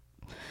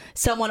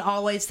someone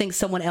always thinks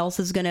someone else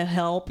is going to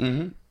help.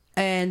 Mm-hmm.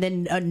 And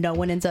then no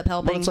one ends up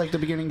helping. Well, it's like the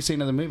beginning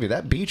scene of the movie.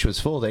 That beach was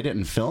full. They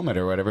didn't film it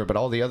or whatever, but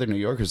all the other New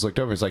Yorkers looked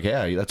over. It's like,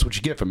 yeah, that's what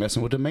you get for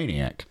messing with a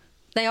maniac.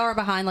 They are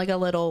behind like a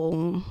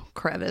little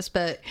crevice,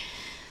 but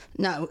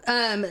no.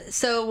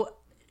 So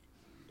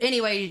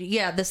anyway,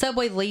 yeah, the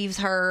subway leaves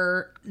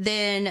her.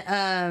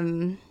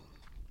 Then,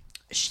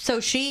 so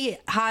she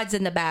hides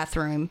in the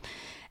bathroom,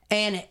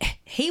 and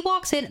he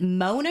walks in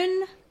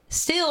moaning,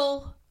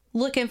 still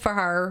looking for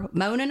her,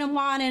 moaning and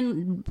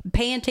whining,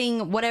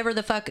 panting, whatever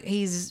the fuck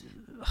he's.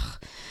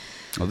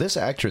 Well, this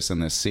actress in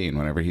this scene,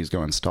 whenever he's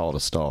going stall to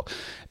stall,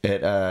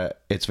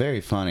 it's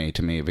very funny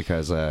to me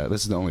because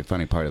this is the only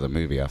funny part of the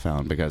movie I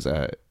found, because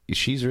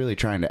she's really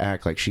trying to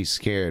act like she's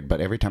scared,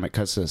 but every time it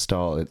cuts to the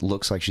stall, it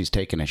looks like she's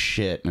taking a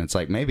shit, and it's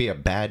like maybe a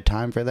bad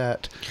time for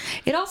that.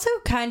 It also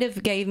kind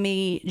of gave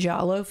me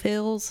Giallo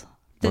feels.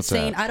 What's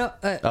scene, that? I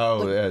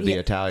don't. The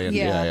Italian.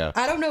 Yeah.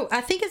 I don't know.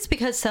 I think it's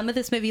because some of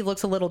this movie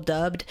looks a little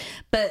dubbed,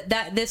 but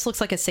this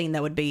looks like a scene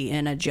that would be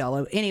in a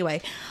Giallo.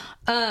 Anyway,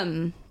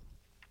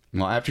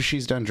 well, after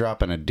she's done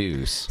dropping a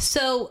deuce.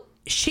 So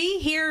she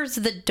hears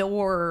the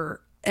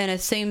door and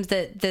assumes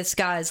that this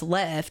guy's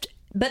left,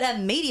 but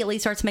immediately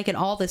starts making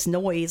all this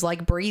noise,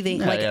 like breathing.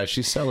 Yeah,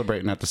 she's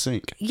celebrating at the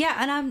sink.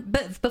 Yeah,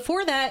 but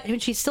before that, when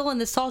she's still in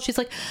the stall, she's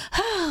like,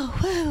 oh,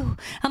 whoa.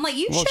 I'm like,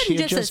 shouldn't she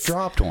just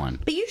dropped one.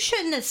 But you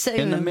shouldn't assume.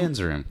 In the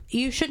men's room.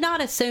 You should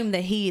not assume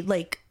that he,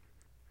 like,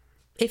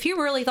 if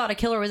you really thought a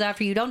killer was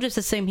after you, don't just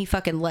assume he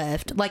fucking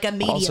left, like,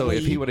 immediately. Also,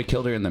 if he would have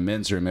killed her in the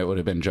men's room, it would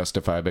have been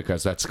justified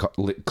because that's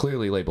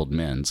clearly labeled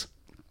men's.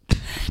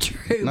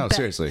 True. No,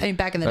 seriously. I mean,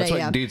 back in the day, that's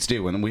what dudes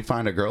do. When we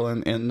find a girl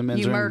in the men's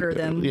room. You murder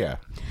them. Yeah.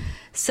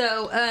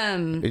 So,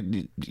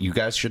 you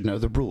guys should know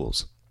the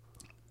rules.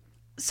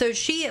 So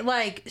she's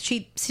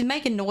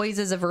making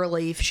noises of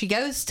relief. She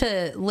goes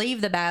to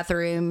leave the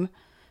bathroom.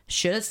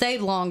 Should have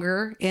stayed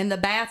longer in the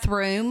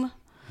bathroom.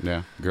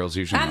 Yeah, girls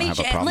usually don't have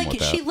a problem with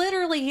that. She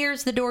literally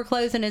hears the door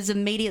close and is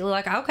immediately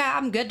like, okay,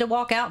 I'm good to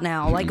walk out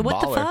now. Like,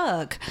 what the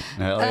fuck?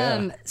 Hell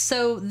yeah.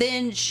 So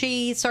then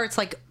she starts,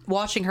 like,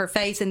 washing her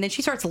face, and then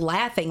she starts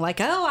laughing, like,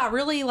 oh, I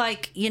really,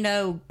 like,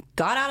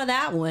 got out of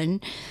that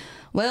one.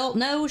 Well,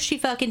 no, she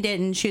fucking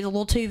didn't. She was a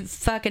little too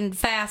fucking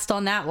fast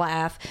on that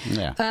laugh.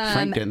 Yeah,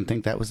 Frank didn't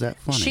think that was that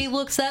funny. She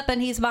looks up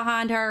and he's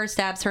behind her,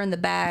 stabs her in the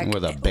back.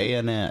 With a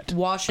bayonet.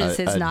 Washes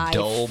his knife. A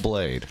dull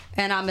blade.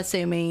 And I'm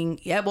assuming,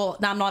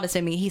 I'm not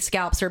assuming, he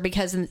scalps her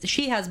because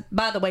she has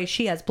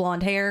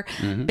blonde hair.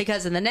 Mm-hmm.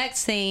 Because in the next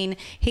scene,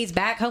 he's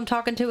back home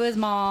talking to his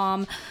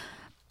mom.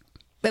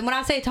 And when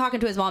I say talking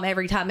to his mom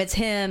every time, it's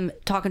him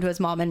talking to his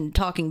mom and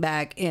talking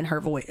back in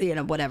her voice,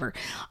 whatever.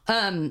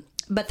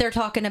 But they're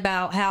talking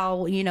about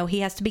how, he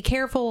has to be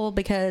careful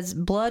because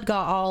blood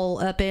got all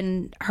up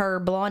in her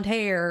blonde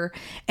hair.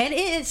 And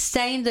it is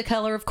stained the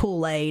color of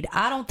Kool-Aid.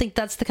 I don't think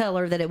that's the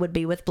color that it would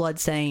be with blood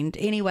stained.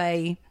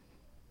 Anyway,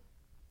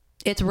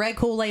 it's red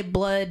Kool-Aid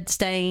blood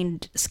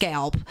stained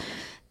scalp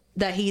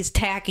that he's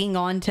tacking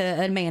onto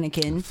a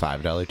mannequin.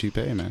 $5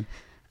 toupee, man.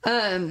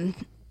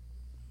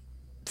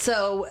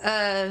 So,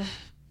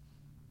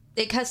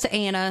 it cuts to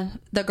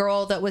Anna, the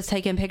girl that was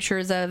taking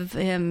pictures of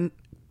him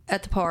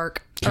at the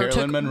park.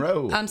 Carolyn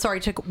Monroe. I'm sorry,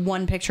 took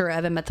one picture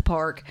of him at the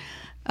park.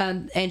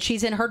 And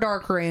she's in her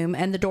dark room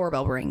and the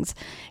doorbell rings.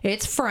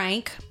 It's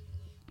Frank.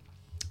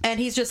 And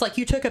he's just like,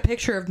 you took a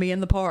picture of me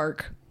in the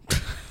park.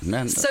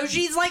 Man. So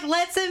she's like,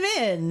 lets him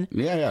in.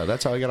 Yeah,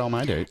 that's how I get all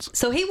my dates.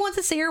 So he wants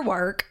to see her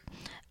work.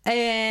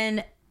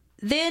 And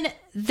then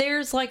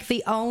there's like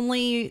the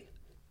only,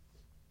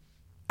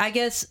 I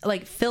guess,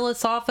 like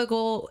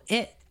philosophical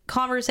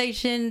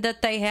conversation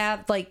that they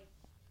have, like,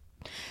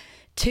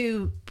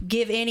 to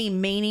give any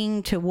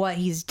meaning to what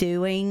he's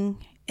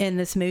doing in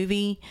this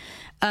movie.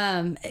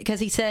 Because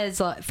he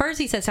says, first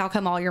he says, how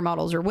come all your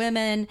models are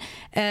women?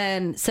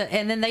 And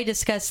then they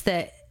discuss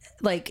that,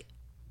 like,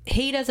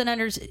 he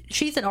doesn't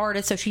she's an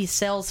artist, so she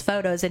sells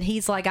photos, and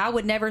he's like, I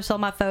would never sell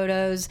my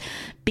photos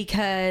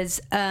because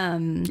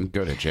go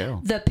to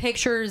jail. The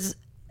pictures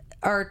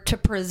are to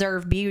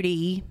preserve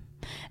beauty,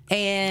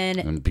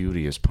 and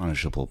beauty is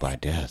punishable by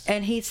death.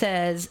 And he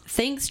says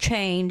things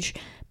change,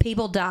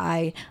 people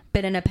die,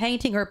 but in a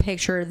painting or a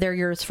picture, they're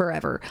yours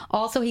forever.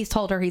 Also, he's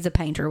told her he's a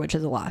painter, which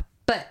is a lie.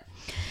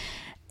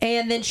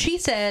 And then she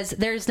says,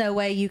 there's no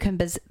way you can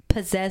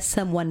possess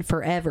someone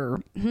forever.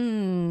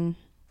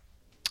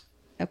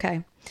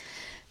 Okay.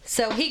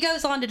 So he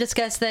goes on to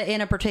discuss that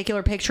in a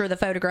particular picture, the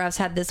photographs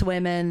had this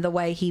woman the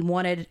way he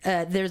wanted.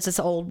 There's this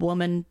old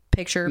woman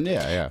picture.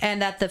 Yeah.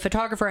 And that the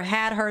photographer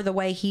had her the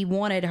way he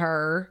wanted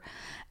her.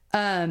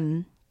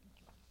 And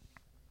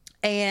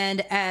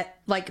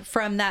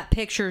from that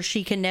picture,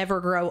 she can never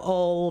grow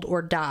old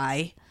or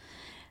die.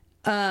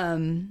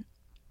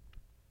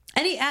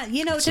 And he,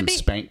 some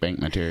spank bank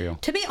material.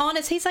 To be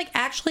honest, he's like,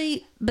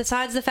 actually,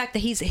 besides the fact that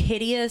he's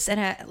hideous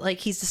and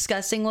he's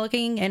disgusting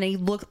looking, and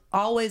he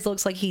always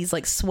looks like he's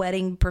like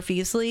sweating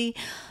profusely.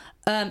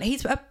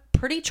 He's a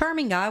pretty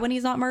charming guy when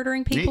he's not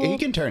murdering people. He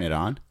can turn it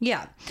on.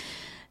 Yeah.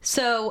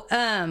 So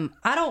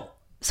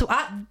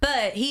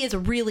but he is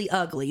really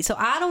ugly. So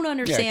I don't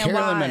understand why.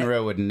 Carolyn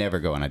Monroe would never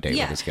go on a date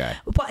with this guy.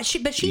 But she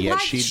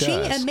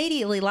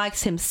immediately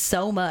likes him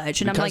so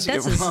much. And because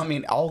I'm like, I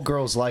mean, all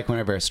girls like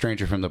whenever a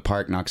stranger from the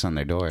park knocks on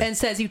their door. And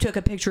says, you took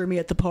a picture of me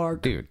at the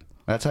park. Dude,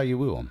 that's how you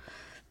woo them.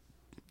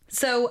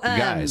 So,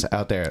 guys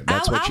out there,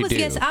 that's what you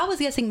do. I was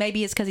guessing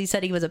maybe it's because he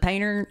said he was a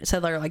painter. So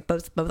they're like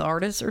both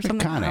artists or something.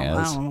 Kind of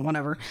is. I don't know,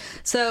 whatever.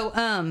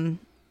 So,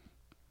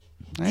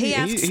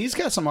 he's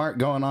got some art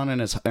going on in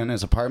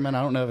his apartment.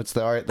 I don't know if it's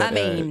the art that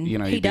he'd be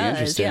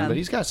interested in, but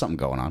he's got something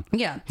going on.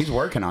 Yeah, he's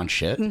working on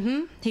shit.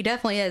 Mm-hmm. He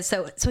definitely is.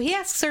 So he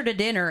asks her to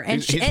dinner,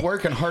 and he's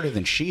working harder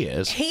than she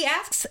is. He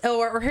asks,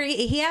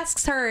 he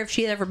asks her if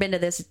she's ever been to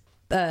this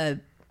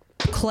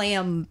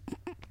clam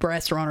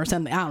restaurant or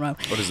something. I don't know.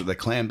 What is it? The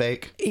clam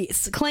bake?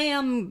 It's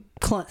clam.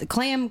 It's a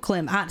clam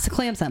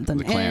something.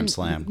 The clam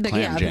slam.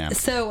 Clam jam.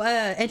 So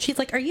and she's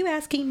like, "Are you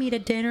asking me to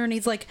dinner?" And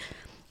he's like.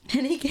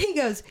 And he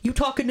goes, you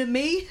talking to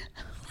me?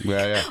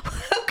 Yeah.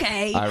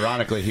 Okay.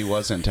 Ironically, he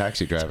wasn't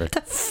Taxi Driver. What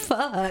the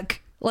fuck?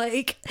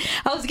 Like,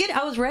 I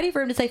was ready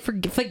for him to say,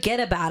 forget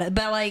about it,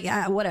 but like,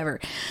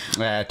 whatever.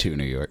 To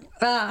New York.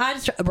 I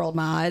just rolled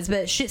my eyes,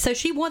 but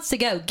she wants to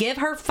go. Give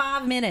her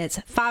 5 minutes.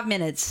 5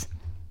 minutes.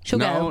 She'll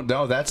go.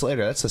 No, that's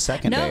later. That's the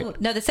second date.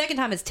 No, the second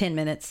time is 10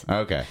 minutes.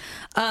 Okay.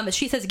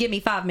 She says, give me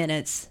 5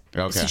 minutes.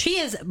 Okay. So she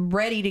is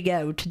ready to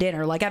go to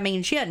dinner. Like, I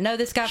mean, she doesn't know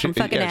this guy from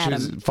fucking Adam.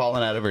 She's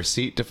falling out of her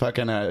seat to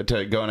fucking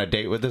to go on a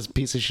date with this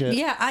piece of shit.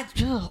 Yeah,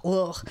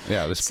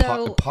 this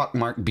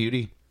pockmarked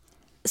beauty.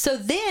 So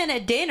then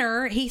at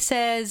dinner, he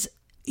says,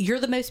 you're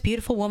the most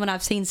beautiful woman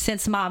I've seen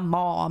since my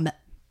mom.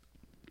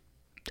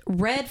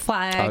 Red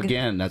flag.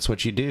 Again, that's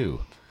what you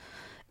do.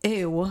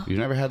 Ew. You've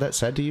never had that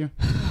said to you?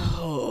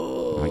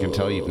 I can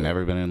tell you've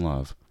never been in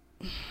love.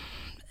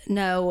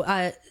 No,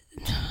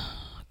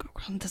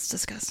 that's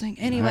disgusting.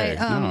 Anyway,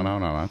 hey, no.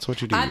 That's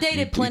what you do. I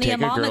dated plenty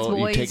of mama's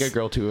boys. You take a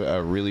girl to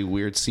a really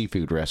weird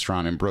seafood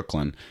restaurant in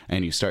Brooklyn,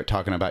 and you start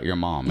talking about your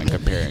mom and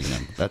comparing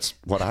them. That's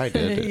what I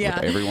did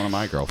with every one of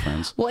my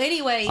girlfriends. Well,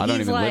 anyway, I don't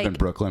even live in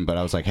Brooklyn, but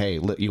I was like, hey,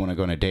 you want to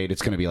go on a date?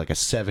 It's going to be like a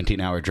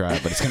 17-hour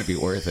drive, but it's going to be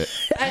worth it.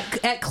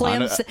 at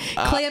Clam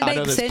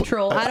Bake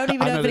Central. I don't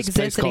even know if it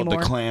exists anymore.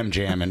 Called the Clam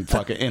Jam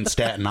in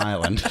Staten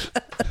Island.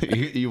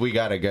 We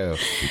got to go.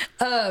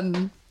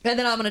 And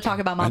then I'm going to talk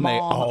about my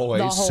mom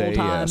the whole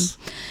time.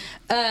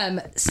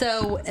 Yes.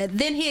 So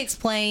then he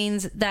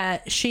explains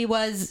that she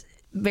was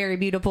very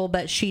beautiful,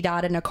 but she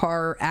died in a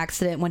car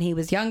accident when he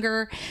was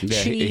younger. Yeah,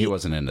 he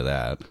wasn't into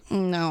that.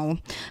 No,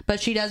 but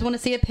she does want to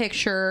see a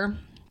picture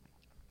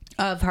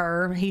of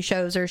her. He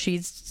shows her. She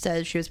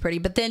says she was pretty,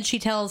 but then she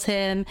tells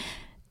him,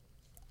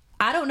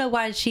 I don't know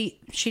why she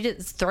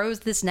just throws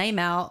this name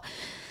out.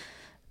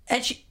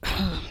 And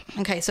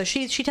so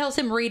she tells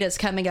him Rita's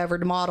coming over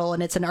to model,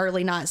 and it's an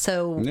early night,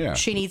 so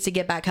she needs to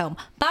get back home.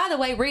 By the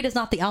way, Rita's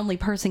not the only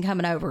person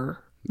coming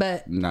over,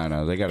 but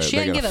no, they got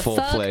a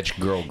full-fledged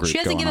girl group. She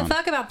doesn't give a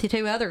fuck about the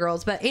two other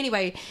girls. But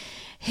anyway,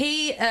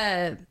 she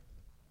says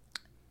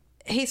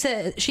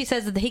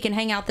that he can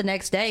hang out the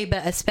next day,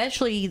 but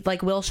especially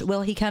like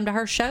will he come to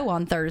her show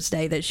on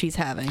Thursday that she's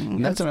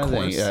having? That's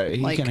another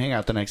thing. He can hang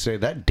out the next day.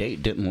 That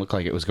date didn't look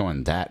like it was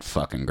going that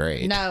fucking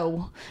great.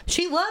 No,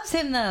 she loves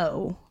him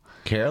though.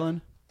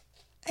 Carolyn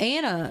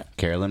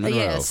Monroe.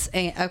 Yes.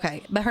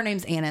 Okay, but her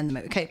name's Anna in the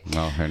movie. Okay.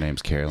 Well, her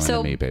name's Carolyn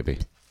to me, baby.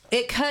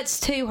 It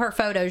cuts to her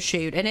photo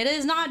shoot, and it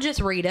is not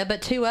just Rita,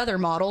 but two other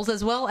models,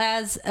 as well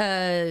as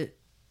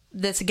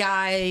this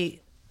guy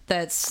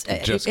that's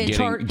Just in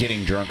charge.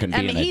 getting drunk and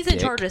I being mean, he's a in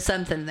dick. charge of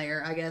something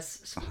there, I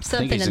guess. I think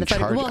Something he's in the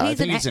photo. Well, I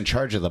think he's in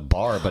charge of the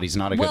bar, but he's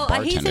not a good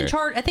bartender. he's in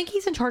charge. I think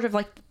he's in charge of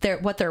like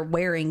what they're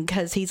wearing,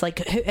 because he's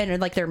like,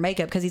 and like their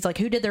makeup, because he's like,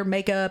 who did their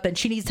makeup, and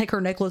she needs to take her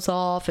necklace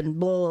off, and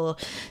blah.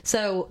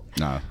 So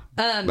No,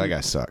 that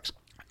guy sucks.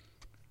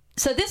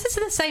 So this is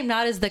the same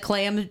night as the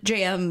clam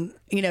jam,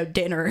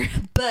 dinner,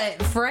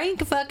 but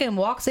Frank fucking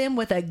walks in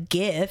with a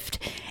gift,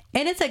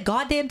 and it's a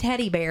goddamn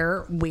teddy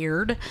bear.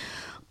 Weird.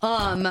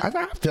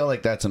 I feel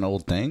like that's an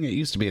old thing. It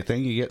used to be a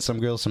thing. You get some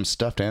girl some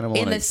stuffed animal.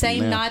 In the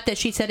same night that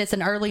she said it's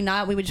an early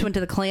night, we just went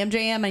to the clam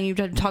jam, and you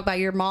talk about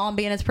your mom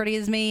being as pretty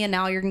as me, and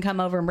now you're gonna come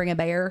over and bring a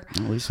bear.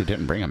 At least he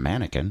didn't bring a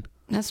mannequin.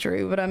 That's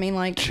true, but I mean,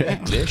 like,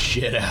 Check this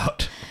shit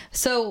out.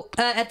 So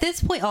at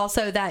this point,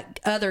 also that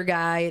other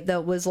guy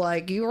that was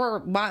like,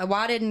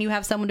 why didn't you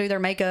have someone do their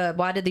makeup?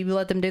 Why did you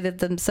let them do that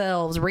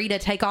themselves? Rita,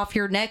 take off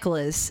your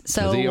necklace.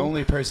 So the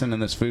only person in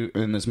this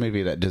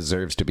movie that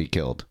deserves to be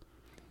killed.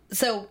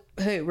 So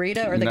who,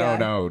 Rita or the guy?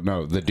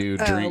 No. The dude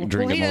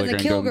drinking he the liquor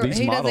and going,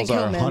 these models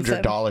are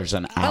 $100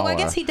 an hour. Oh, I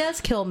guess he does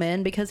kill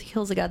men because he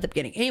kills the guy at the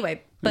beginning.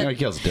 Anyway, but he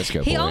kills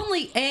Disco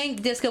Boy.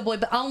 And Disco Boy,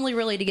 but only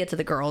really to get to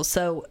the girls.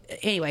 So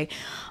anyway,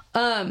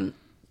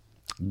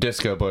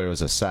 Disco Boy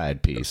was a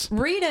side piece.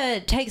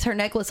 Rita takes her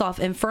necklace off,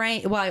 and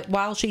Frank,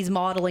 while she's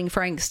modeling,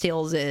 Frank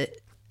steals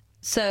it.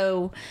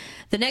 So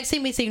the next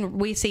thing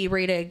we see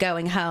Rita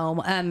going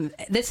home.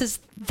 This is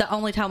the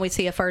only time we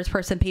see a first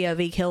person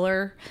POV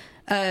killer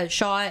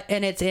shot,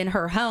 and it's in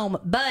her home,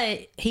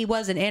 but he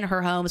wasn't in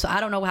her home, so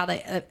I don't know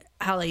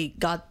how they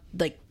got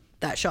like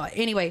that shot.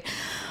 Anyway,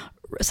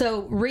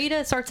 so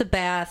Rita starts a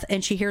bath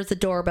and she hears the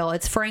doorbell.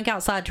 It's Frank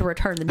outside to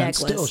return the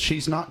necklace. And still,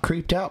 she's not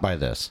creeped out by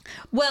this.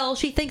 Well,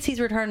 she thinks he's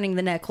returning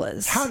the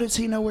necklace. How does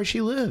he know where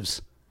she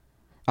lives?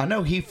 I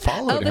know he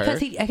followed her.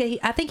 Because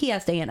I think he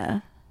asked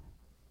Anna.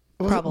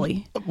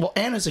 Probably. Well,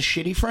 Anna's a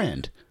shitty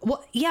friend.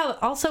 Well, yeah.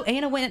 Also,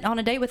 Anna went on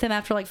a date with him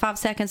after like 5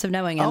 seconds of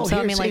knowing him. Oh,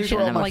 so here's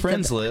where all my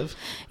friends live.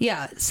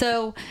 Yeah.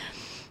 So.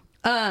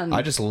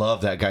 I just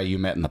love that guy you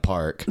met in the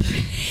park.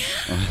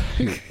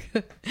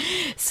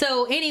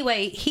 So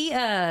anyway, he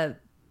does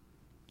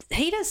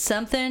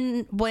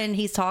something when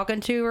he's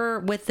talking to her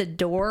with the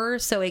door,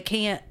 so he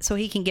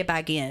can get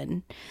back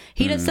in.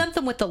 He does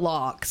something with the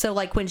lock, so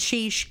like when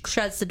she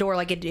shuts the door,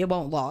 like it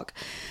won't lock.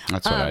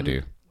 That's what I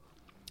do.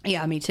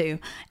 Yeah, me too.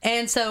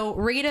 And so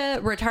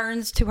Rita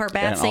returns to her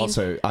bath scene. And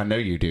also, I know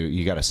you do.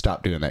 You got to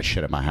stop doing that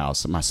shit at my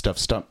house. My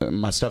stuff's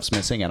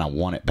missing, and I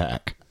want it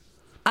back.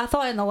 I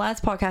thought in the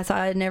last podcast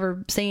I had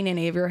never seen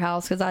any of your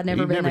house because I'd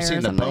never been there. You've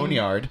never seen the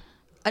boneyard.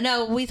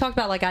 No, we talked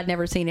about like I'd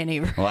never seen any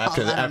of your house.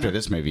 Well, after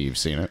this movie, you've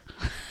seen it.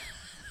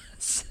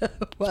 So,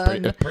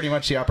 pretty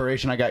much the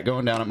operation I got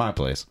going down at my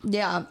place.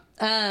 Yeah.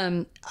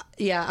 I've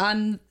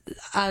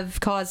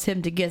caused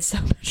him to get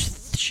so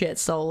much shit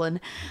stolen.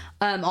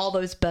 All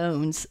those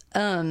bones.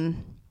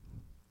 Both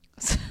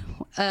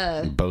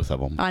of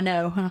them. I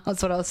know.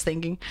 That's what I was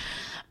thinking.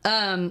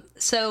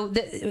 So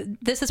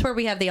this is where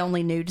we have the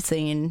only nude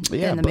scene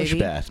in the bush movie.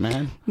 Bath,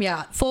 man.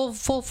 Yeah, full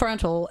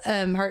frontal.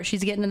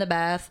 She's getting in the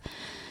bath.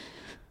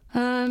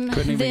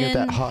 Couldn't even get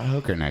that hot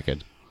hooker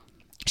naked.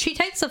 She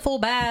takes a full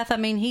bath. I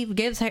mean, he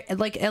gives her,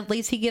 like, at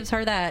least he gives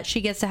her that.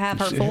 She gets to have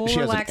her full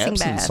relaxing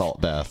has an Epsom bath. salt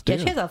bath, too. Yeah,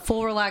 she has a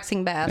full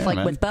relaxing bath,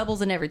 with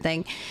bubbles and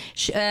everything.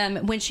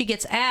 When she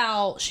gets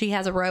out, she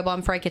has a robe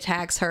on. Frank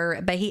attacks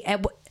her, but he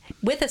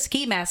with a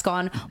ski mask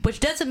on, which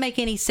doesn't make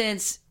any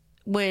sense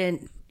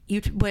when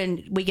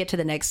we get to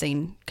the next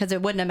scene, because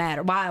it wouldn't have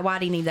mattered. Why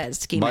do you need that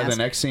ski mask? By the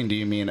next scene, do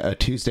you mean a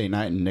Tuesday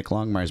night in Nick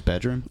Longmire's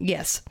bedroom?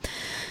 Yes.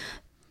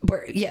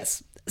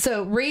 Yes.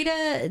 So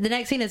the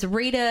next scene is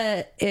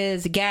Rita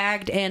is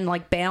gagged and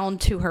like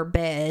bound to her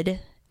bed,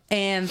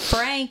 and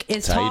Frank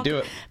is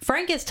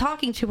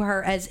talking to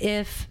her as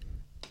if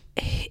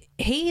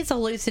he's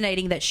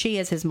hallucinating that she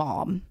is his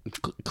mom.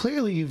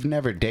 Clearly, you've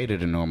never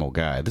dated a normal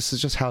guy. This is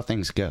just how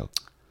things go.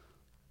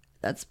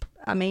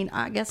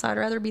 I guess I'd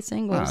rather be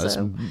single.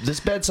 This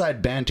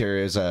bedside banter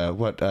is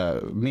what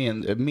me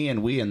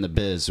and we in the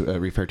biz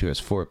refer to as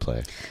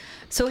foreplay.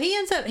 So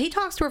he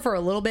talks to her for a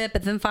little bit,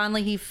 but then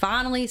he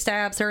finally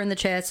stabs her in the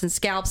chest and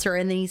scalps her,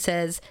 and then he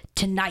says,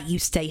 "Tonight you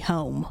stay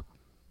home."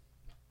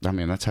 I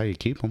mean, that's how you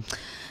keep them.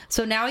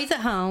 So now he's at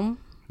home.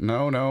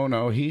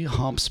 No. He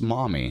humps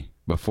mommy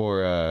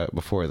before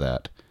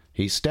that.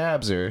 He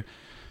stabs her,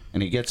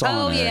 and he gets on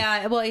her. Oh,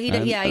 yeah. Well, he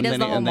does the whole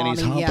mommy. And then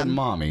he's humping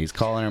mommy. He's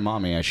calling her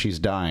mommy as she's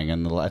dying.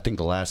 And I think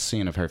the last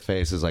scene of her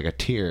face is like a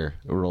tear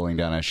rolling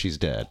down as she's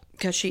dead.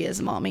 Because she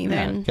is mommy,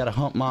 then. Yeah, gotta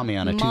hump mommy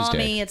on a Tuesday.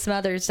 Mommy, it's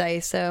Mother's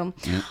Day, so.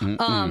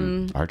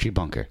 Archie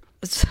Bunker.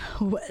 So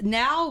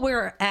now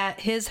we're at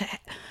his.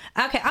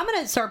 Okay, I'm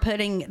gonna start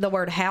putting the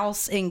word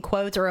house in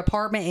quotes or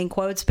apartment in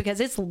quotes, because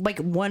it's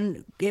like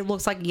it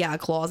looks like a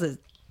closet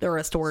or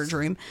a storage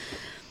room.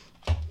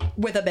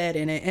 with a bed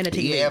in it and a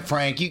TV. Yeah,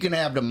 Frank, you can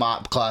have the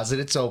mop closet.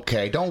 It's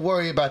okay. Don't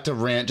worry about the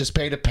rent. Just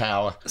pay the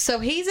power. So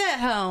he's at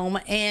home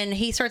and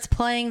he starts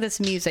playing this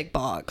music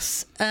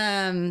box.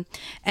 And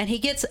he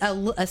gets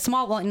a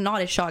small,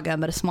 not a shotgun,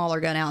 but a smaller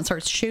gun out and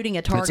starts shooting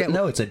a target.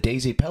 It's a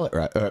Daisy pellet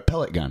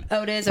gun.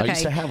 Oh, it is? Okay. I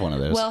used to have one of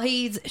those. Well,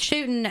 he's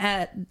shooting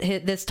at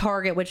this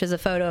target, which is a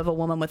photo of a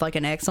woman with like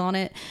an X on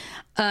it.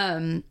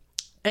 And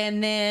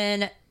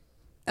then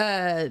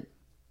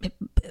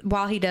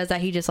while he does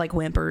that, he just like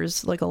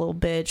whimpers like a little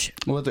bitch.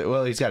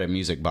 Well, he's got a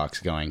music box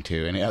going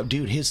too, and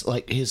dude, his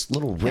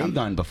little ray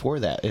gun before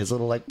that, his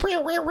little like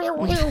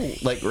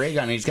like ray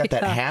gun. And he's got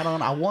that hat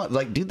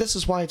on. Dude, this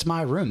is why it's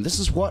my room. This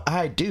is what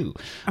I do.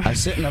 I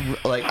sit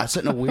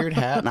in a weird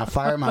hat and I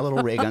fire my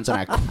little ray guns and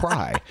I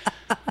cry.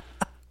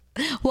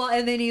 Well,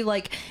 and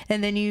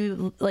then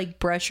you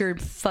brush your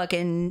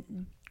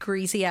fucking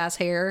greasy ass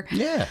hair.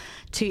 Yeah.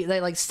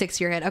 They sticks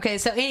to your head. Okay,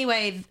 so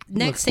anyway,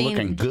 next scene.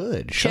 Looking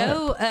good.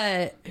 Joe,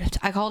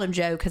 I called him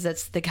Joe because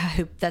that's the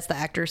guy that's the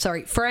actor.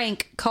 Sorry.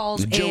 Frank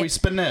calls Joey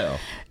Spinell.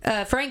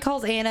 Frank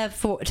calls Anna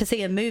to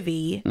see a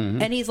movie,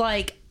 and he's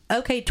like,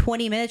 okay,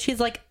 20 minutes. She's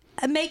like,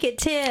 make it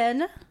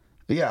 10.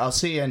 Yeah, I'll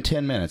see you in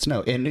 10 minutes.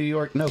 No, in New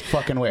York, no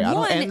fucking way.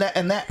 And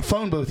that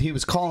phone booth he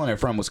was calling her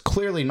from was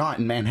clearly not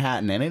in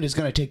Manhattan, and it is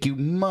going to take you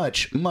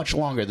much, much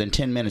longer than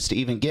 10 minutes to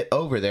even get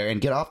over there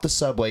and get off the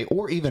subway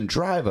or even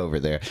drive over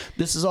there.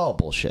 This is all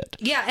bullshit.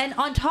 Yeah, and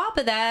on top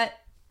of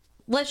that,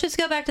 let's just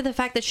go back to the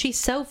fact that she's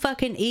so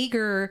fucking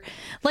eager.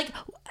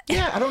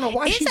 Yeah, I don't know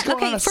why she's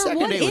going on a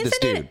second date with this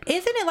dude.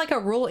 Isn't it like a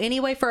rule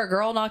anyway for a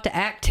girl not to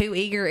act too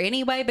eager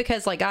anyway?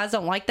 Because guys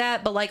don't like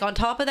that. But on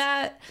top of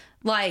that,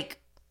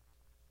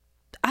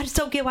 I just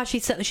don't get why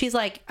she's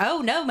like,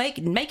 oh no, make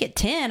it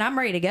 10. I'm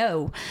ready to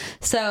go.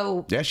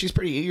 So yeah, she's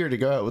pretty eager to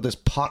go out with this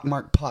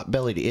pockmarked,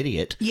 pot-bellied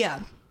idiot.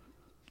 Yeah.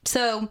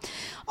 So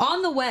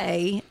on the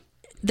way,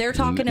 they're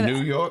talking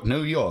about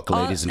New York,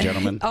 ladies and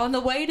gentlemen. On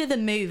the way to the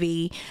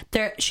movie,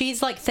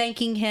 she's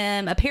thanking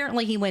him.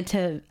 Apparently, he went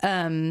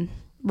to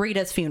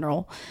Rita's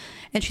funeral,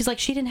 and she's like,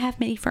 she didn't have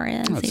many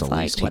friends. That's He's the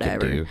like, least he whatever.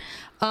 could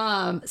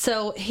do.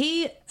 So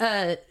he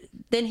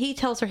then he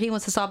tells her he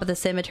wants to stop at the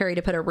cemetery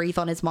to put a wreath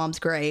on his mom's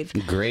grave.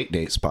 Great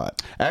date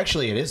spot.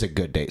 Actually, it is a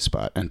good date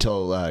spot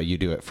until you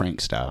do it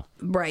Frank style.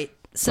 Right.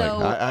 So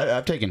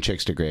I've taken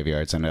chicks to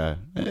graveyards, and I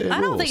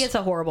don't think it's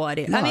a horrible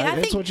idea. No, I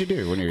think it's what you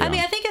do when you're young.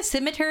 I think a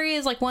cemetery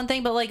is one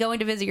thing, but going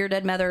to visit your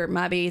dead mother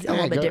might be a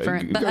little bit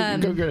different.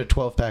 But go get a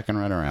 12-pack and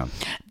run around.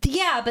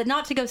 Yeah, but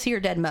not to go see your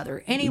dead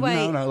mother.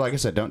 Anyway, no. Like I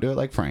said, don't do it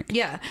like Frank.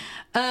 Yeah.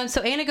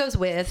 So Anna goes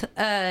with.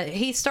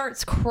 He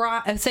starts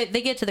crying. So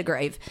they get to the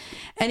grave,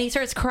 and he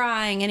starts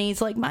crying, and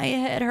he's like, "My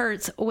head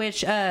hurts."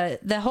 Which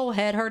the whole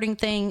head hurting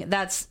thing,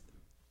 that's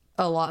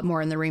a lot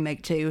more in the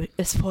remake too.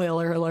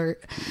 Spoiler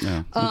alert.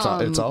 Yeah.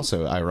 It's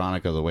also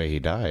ironic of the way he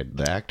died,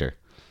 the actor.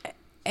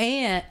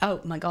 And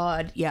oh my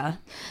god, yeah.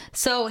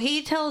 So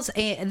he tells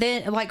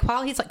then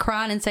while he's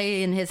crying and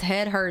saying his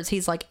head hurts,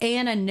 he's like,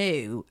 Anna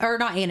knew, or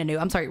not Anna knew.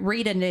 I'm sorry,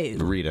 Rita knew.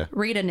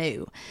 Rita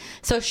knew.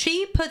 So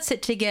she puts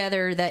it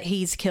together that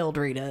he's killed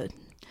Rita.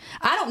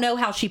 I don't know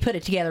how she put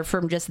it together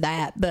from just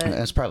that, but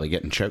that's probably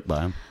getting choked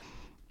by him.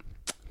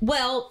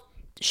 Well,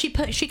 she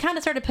kind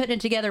of started putting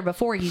it together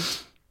before he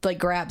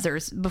grabs her,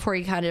 before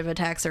he kind of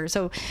attacks her.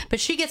 So,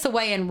 but she gets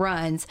away and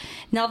runs.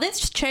 Now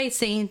this chase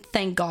scene,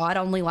 thank God,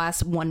 only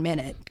lasts 1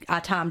 minute. I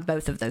timed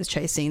both of those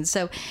chase scenes.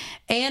 So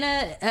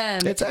Anna,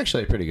 it's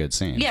actually a pretty good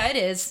scene. Yeah, it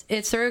is.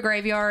 It's through a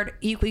graveyard.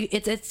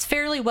 It's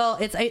fairly well.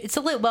 It's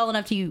lit well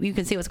enough to you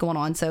can see what's going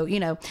on. So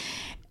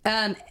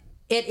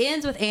it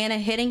ends with Anna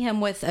hitting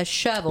him with a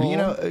shovel.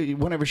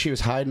 Whenever she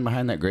was hiding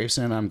behind that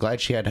gravestone, I'm glad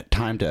she had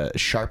time to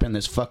sharpen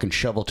this fucking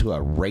shovel to a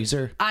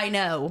razor. I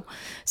know.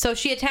 So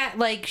she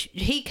attacked,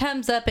 he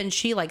comes up and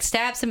she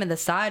stabs him in the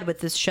side with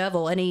this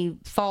shovel, and he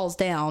falls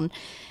down.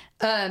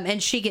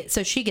 And she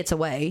gets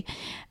away,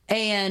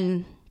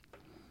 and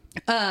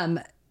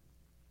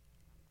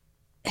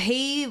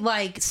he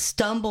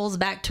stumbles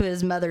back to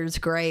his mother's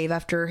grave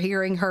after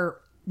hearing her.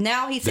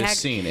 Now this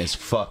scene is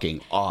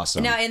fucking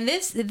awesome. Now in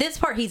this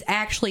part, he's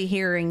actually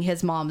hearing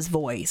his mom's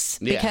voice,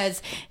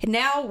 because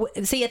now,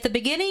 see, at the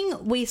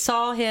beginning we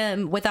saw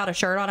him without a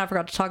shirt on. I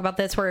forgot to talk about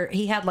this, where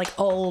he had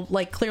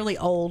clearly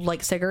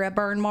old cigarette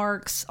burn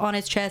marks on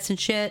his chest and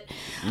shit.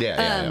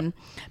 Yeah.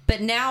 But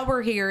now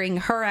we're hearing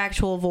her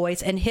actual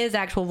voice and his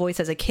actual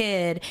voice as a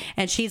kid,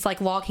 and she's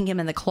locking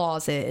him in the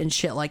closet and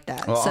shit like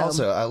that. Well,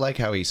 also, I like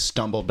how he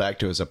stumbled back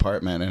to his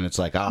apartment, and it's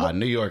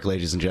New York,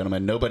 ladies and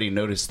gentlemen. Nobody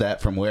noticed that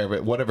from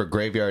whatever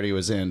graveyard he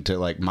was in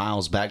to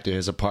miles back to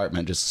his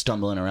apartment, just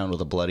stumbling around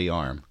with a bloody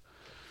arm.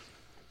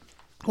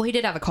 Well, he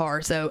did have a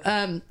car, so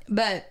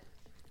but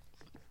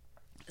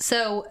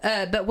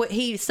what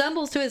he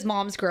stumbles to his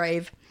mom's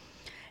grave,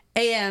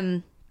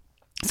 and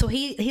So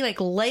he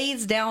like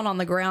lays down on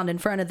the ground in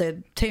front of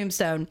the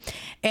tombstone,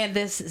 and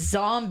this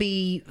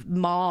zombie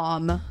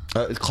mom,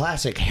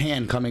 classic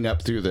hand coming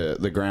up through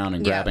the ground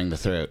and grabbing the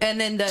throat,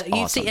 and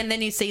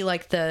then you see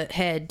like the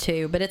head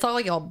too, but it's all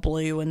like all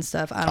blue and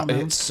stuff. I don't know.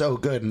 It's so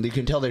good, and you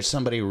can tell there's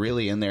somebody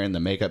really in there in the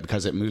makeup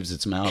because it moves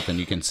its mouth, and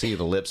you can see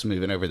the lips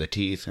moving over the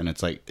teeth, and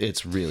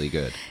it's really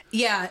good.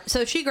 Yeah.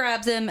 So she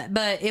grabs him,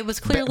 but it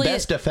was clearly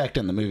best effect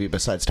in the movie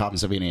besides Tom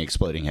Savini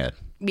exploding head.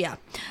 Yeah,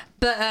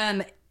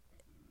 but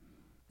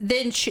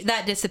then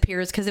that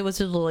disappears because it was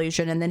a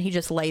delusion, and then he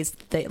just lays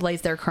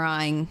there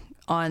crying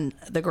on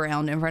the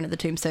ground in front of the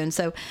tombstone.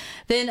 So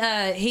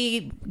then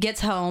he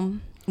gets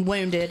home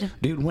wounded.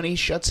 Dude, when he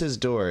shuts his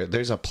door,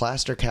 there's a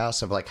plaster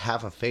cast of like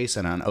half a face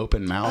and an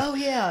open mouth. Oh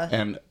yeah.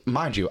 And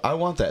mind you, I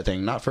want that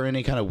thing, not for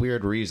any kind of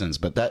weird reasons,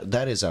 but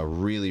that is a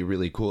really,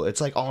 really cool.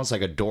 It's like almost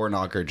like a door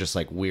knocker, just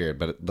like weird,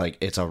 but like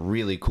it's a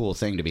really cool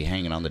thing to be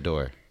hanging on the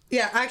door.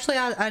 Yeah, actually,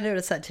 I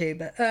noticed that too,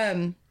 but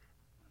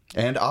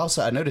And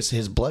also, I noticed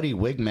his bloody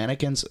wig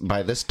mannequins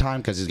by this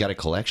time, because he's got a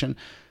collection,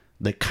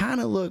 they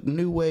kind of look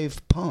new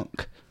wave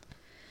punk.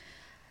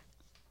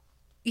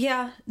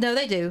 Yeah, no,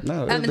 they do.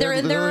 No, I mean,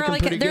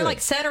 they're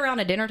like set around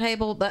a dinner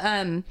table, but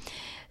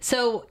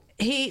so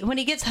when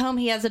he gets home,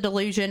 he has a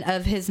delusion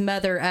of his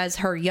mother as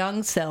her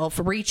young self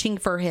reaching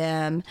for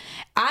him.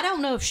 I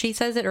don't know if she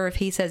says it or if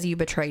he says, "You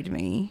betrayed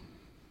me."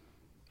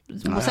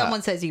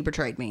 Someone says, "You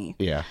betrayed me."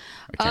 Yeah,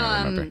 I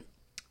can't remember.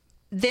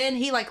 Then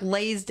he like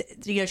lays,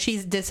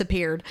 she's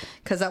disappeared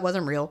because that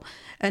wasn't real.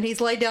 And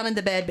he's laid down in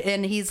the bed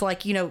and he's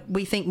like,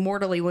 we think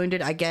mortally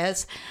wounded, I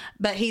guess.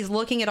 But he's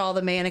looking at all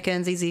the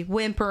mannequins. He's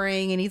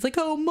whimpering and he's like,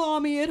 "Oh,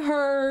 mommy, it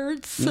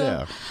hurts."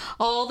 Yeah.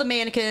 All the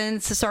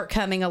mannequins start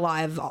coming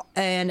alive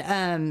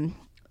and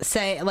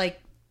saying,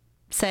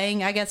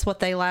 I guess,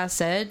 what they last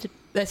said.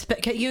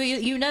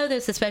 You know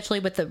this, especially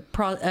with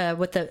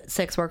the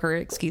sex worker,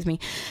 excuse me,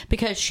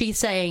 because she's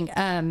saying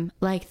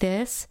like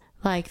this.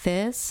 Like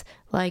this,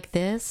 like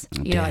this.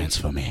 Dance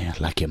for me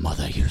like your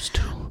mother used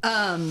to.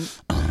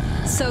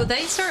 So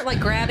they start like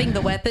grabbing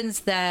the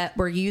weapons that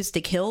were used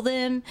to kill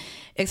them,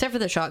 except for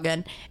the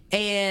shotgun,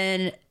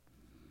 and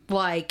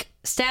like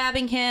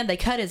stabbing him. They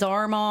cut his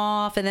arm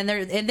off, and then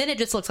it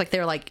just looks like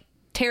they're like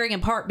tearing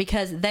him apart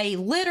because they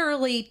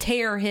literally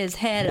tear his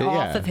head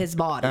off of his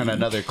body. And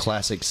another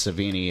classic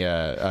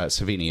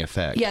Savini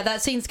effect. Yeah,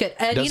 that scene's good.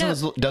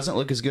 Doesn't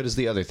look as good as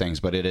the other things,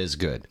 but it is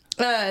good.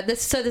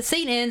 So the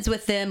scene ends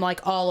with them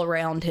like all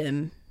around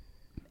him.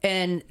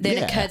 And then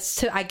it cuts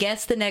to, I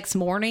guess, the next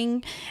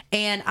morning.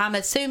 And I'm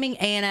assuming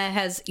Anna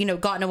has,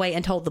 gotten away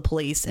and told the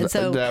police. And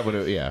so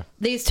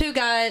these two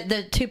guys,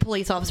 the two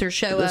police officers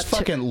show up. Those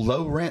fucking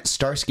low rent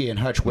Starsky and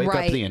Hutch wake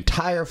up the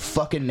entire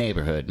fucking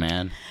neighborhood,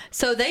 man.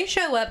 So they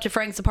show up to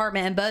Frank's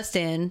apartment and bust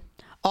in.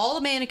 All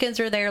the mannequins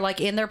are there,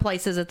 like in their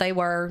places that they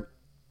were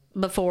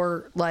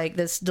before, like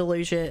this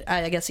delusion.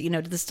 I guess,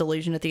 this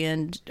delusion at the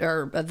end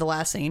or of the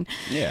last scene.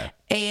 Yeah.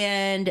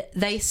 And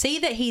they see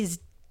that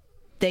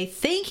they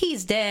think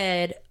he's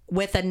dead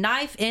with a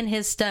knife in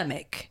his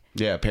stomach.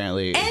 Yeah,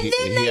 apparently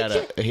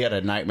he had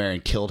a nightmare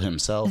and killed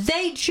himself.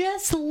 They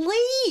just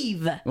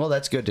leave. Well,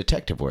 that's good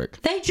detective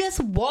work. They just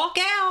walk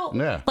out.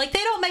 Yeah. Like, they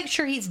don't make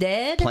sure he's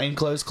dead.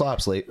 Plainclothes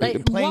cops,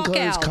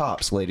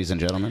 cops, ladies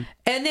and gentlemen.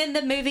 And then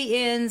the movie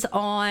ends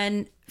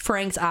on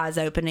Frank's eyes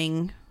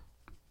opening.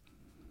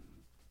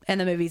 And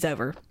the movie's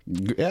over.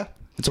 Yeah.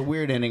 It's a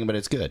weird ending, but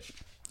it's good.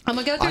 I'm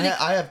gonna go through.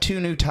 I have two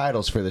new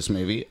titles for this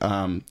movie: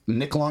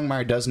 Nick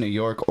Longmire Does New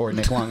York or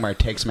Nick Longmire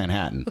Takes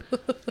Manhattan.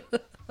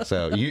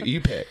 So you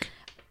pick.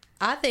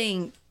 I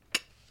think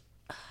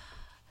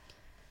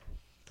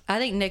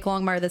Nick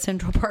Longmire, the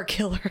Central Park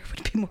Killer,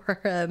 would be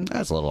more.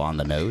 That's a little on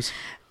the nose.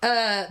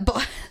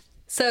 But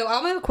so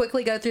I'm gonna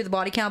quickly go through the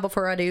body count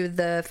before I do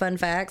the fun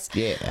facts.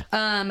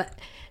 Yeah.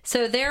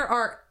 So there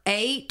are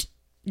 8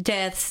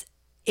 deaths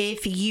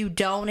if you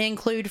don't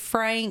include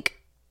Frank,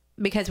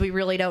 because we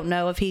really don't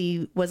know if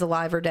he was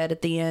alive or dead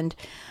at the end.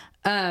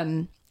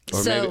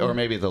 Or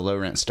maybe the low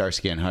rent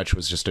Starsky and Hutch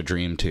was just a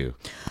dream too.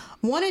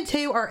 1 and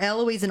 2 are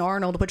Eloise and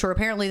Arnold, which are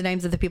apparently the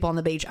names of the people on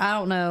the beach. I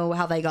don't know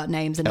how they got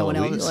names and Eloise?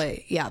 No one else.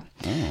 Yeah.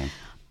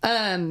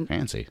 Oh.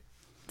 Fancy.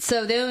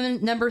 So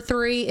then number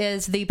 3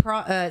 is the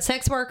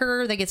sex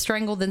worker. They get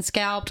strangled then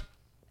scalped.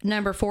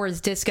 Number 4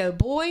 is Disco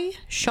Boy,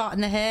 shot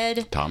in the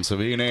head. Tom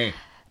Savini.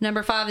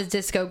 Number 5 is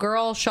Disco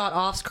Girl, shot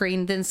off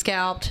screen then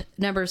scalped.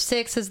 Number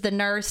 6 is the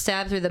nurse,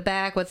 stabbed through the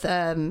back with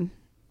a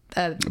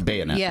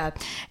bayonet. Yeah,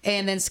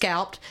 and then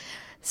scalped.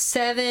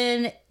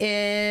 7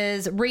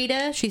 is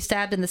Rita. She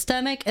stabbed in the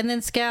stomach and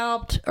then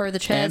scalped, or the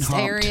chest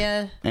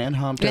area. And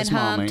humped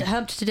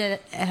to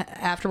death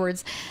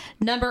afterwards.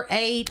 Number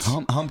 8.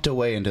 Humped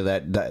away into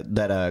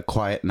that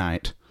quiet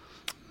night.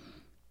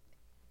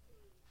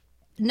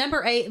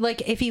 Number 8,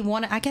 like, if you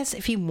want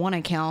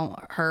to count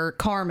her,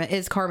 Carmen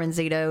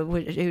Zito,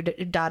 who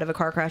died of a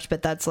car crash,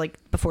 but that's like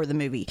before the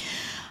movie.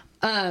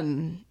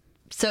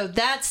 So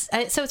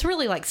it's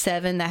really like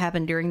 7 that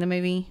happened during the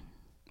movie.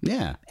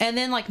 Yeah. And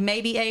then like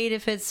maybe 8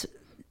 if it's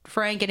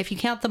Frank, and if you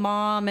count the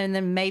mom, and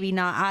then maybe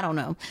not, I don't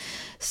know.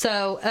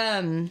 So,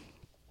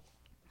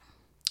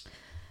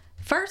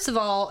 First of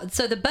all,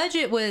 so the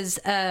budget was,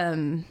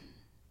 well,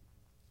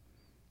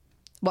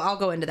 I'll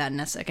go into that in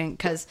a second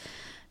because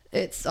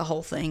it's a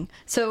whole thing.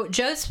 So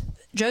Joe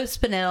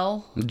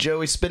Spinell,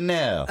 Joey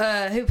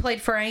Spinell, who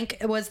played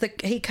Frank,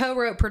 he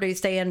co-wrote,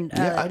 produced, and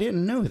I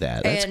didn't know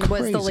that. That's and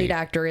crazy. was the lead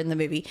actor in the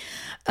movie.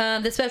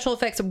 The special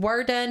effects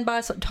were done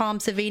by Tom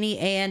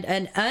Savini and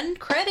an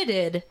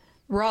uncredited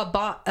Rob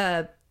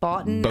Bottin.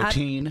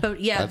 Bottin.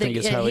 Yeah, I think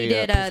it's how he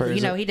did.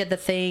 prefers it. He did The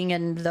Thing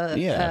and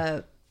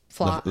the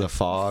Fog.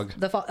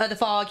 The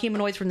Fog,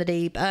 Humanoids from the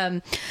Deep.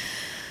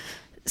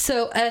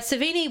 So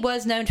Savini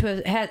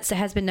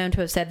has been known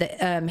to have said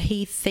that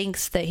he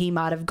thinks that he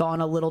might have gone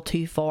a little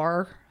too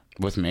far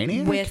with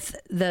Maniac, with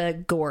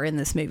the gore in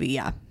this movie.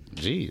 Yeah.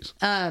 Jeez.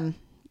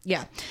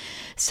 Yeah.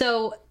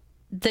 So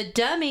the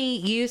dummy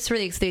used for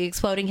the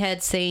exploding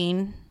head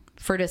scene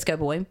for Disco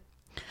Boy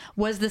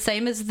was the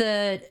same as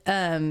the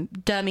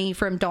dummy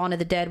from Dawn of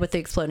the Dead with the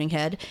exploding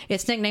head.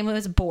 Its nickname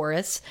was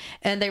Boris,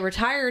 and they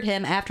retired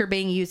him after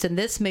being used in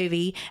this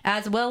movie,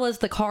 as well as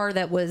the car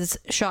that was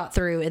shot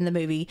through in the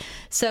movie.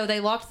 So they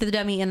locked the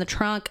dummy in the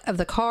trunk of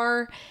the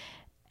car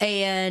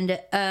and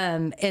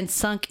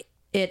sunk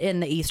it in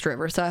the East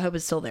River. So I hope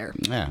it's still there.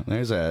 Yeah,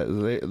 there's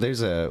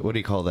a what do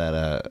you call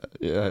that?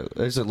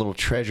 There's a little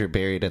treasure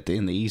buried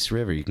in the East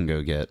River you can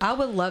go get. I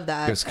would love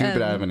that. Go scuba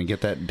diving and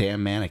get that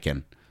damn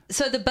mannequin.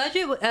 So the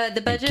budget of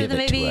the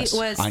movie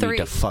was I need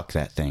to fuck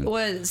that thing.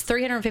 Was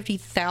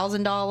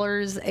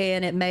 $350,000,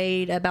 and it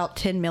made about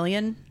 $10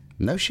 million.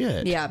 No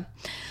shit. Yeah.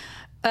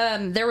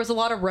 There was a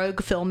lot of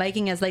rogue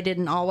filmmaking, as they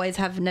didn't always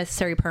have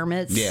necessary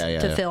permits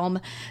to film.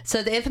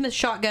 So the infamous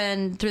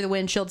shotgun through the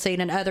windshield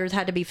scene and others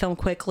had to be filmed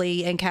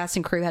quickly, and cast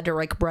and crew had to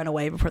run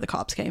away before the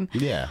cops came.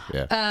 Yeah.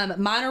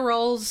 Minor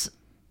roles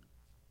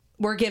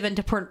were given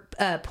to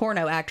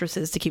porno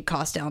actresses to keep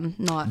costs down.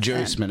 Not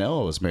Joey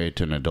Spinell was married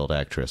to an adult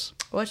actress.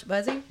 Was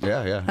he?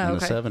 Yeah, in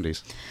the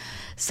 70s.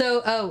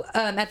 So,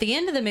 at the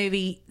end of the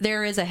movie,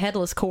 there is a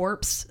headless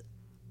corpse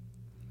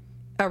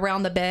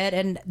around the bed,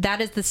 and that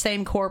is the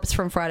same corpse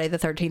from Friday the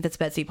 13th. It's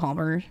Betsy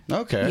Palmer.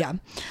 Okay. Yeah.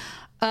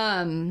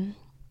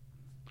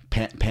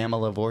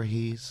 Pamela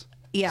Voorhees.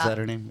 Yeah. Is that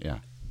her name? Yeah.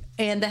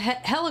 And the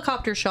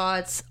helicopter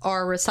shots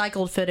are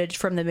recycled footage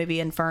from the movie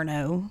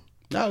Inferno.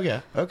 Oh,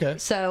 yeah. Okay.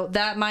 So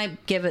that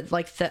might give it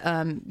like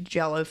the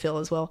Giallo feel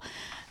as well.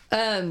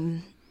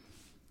 Gene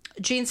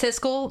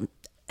Siskel,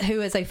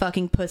 who is a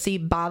fucking pussy,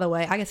 by the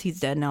way. I guess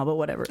he's dead now, but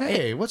whatever.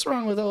 Hey, what's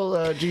wrong with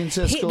old Gene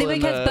Siskel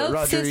and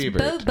Roger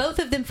Ebert? Both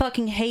of them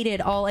fucking hated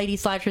all 80s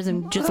slashers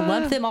and just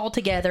lumped them all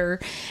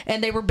together.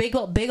 And they were big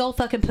old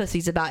fucking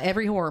pussies about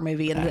every horror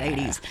movie in the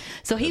 80s.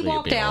 So he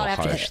walked out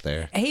after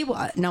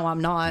that. No,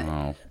 I'm not.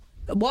 Oh.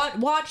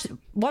 Watch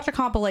a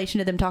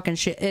compilation of them talking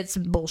shit. It's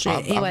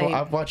bullshit. Anyway,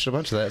 I've watched a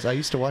bunch of that. I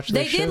used to watch that.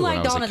 They did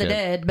like Dawn of the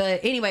Dead, but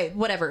anyway,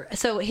 whatever.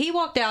 So he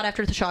walked out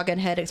after the shotgun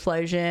head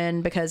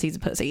explosion because he's a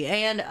pussy.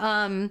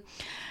 And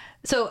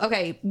so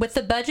okay, with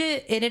the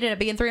budget, it ended up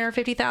being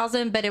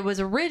 $350,000, but it was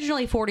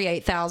originally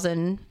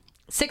 $48,000.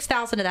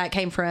 $6,000 of that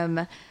came from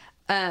the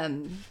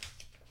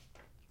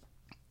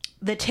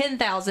 $10,000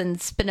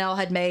 Spinell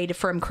had made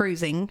from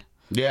cruising.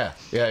 Yeah.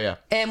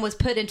 And was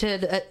put into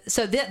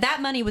that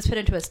money was put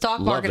into a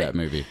stock market. Love that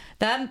movie.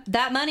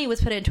 That money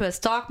was put into a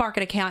stock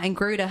market account and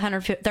grew to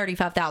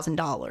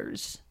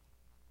 $135,000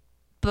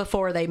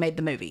 before they made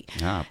the movie.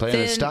 Playing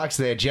the stocks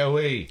there,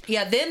 Joey.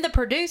 Yeah. Then the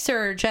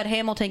producer Judd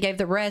Hamilton gave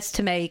the rest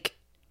to make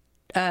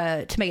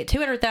it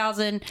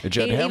 $200,000.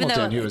 Judd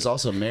Hamilton, who was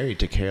also married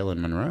to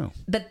Carolyn Monroe.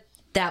 But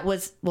that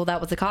was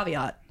the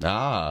caveat.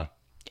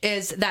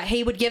 Is that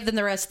he would give them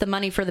the rest of the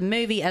money for the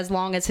movie as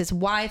long as his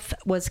wife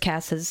was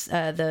cast as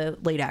the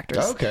lead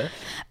actress. Okay.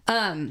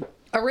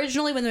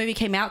 Originally, when the movie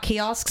came out,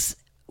 kiosks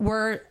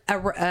were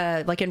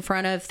like in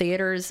front of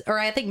theaters, or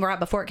I think right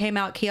before it came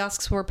out,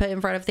 kiosks were put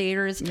in front of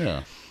theaters.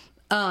 Yeah.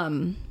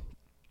 In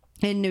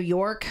New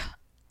York,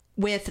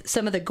 with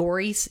some of the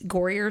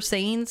gorier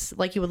scenes,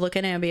 like you would look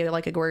at it and be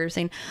like a gorier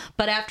scene.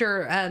 But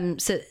after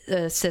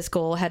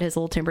Siskel had his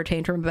little temper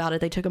tantrum about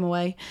it, they took him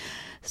away.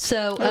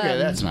 So okay,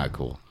 that's not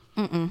cool.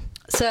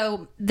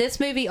 So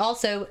this movie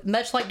also,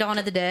 much like Dawn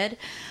of the Dead,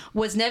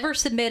 was never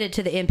submitted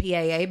to the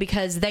MPAA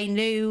because they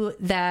knew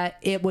that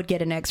it would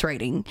get an X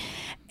rating.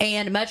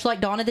 And much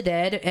like Dawn of the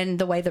Dead and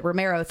the way that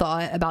Romero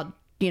thought about,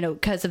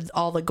 because of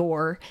all the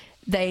gore,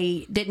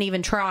 they didn't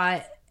even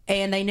try.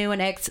 And they knew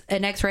an X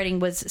rating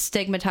was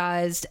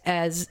stigmatized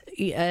as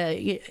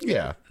being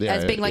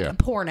like a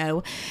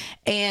porno.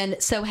 And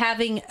so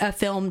having a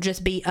film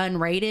just be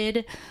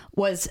unrated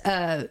was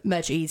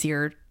much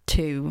easier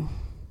to...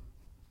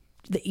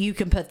 You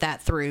can put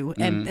that through,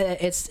 and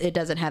it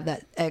doesn't have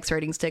that X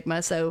rating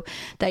stigma, so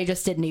they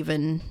just didn't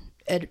even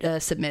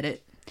submit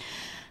it.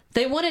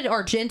 They wanted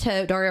Dario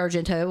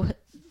Argento,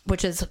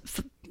 which is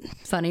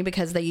funny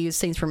because they used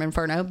scenes from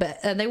Inferno,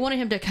 but they wanted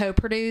him to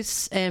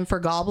co-produce and for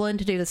Goblin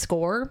to do the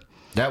score.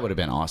 That would have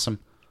been awesome.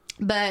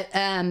 But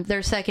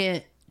their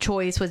second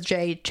choice was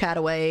Jay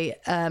Chataway,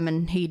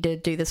 and he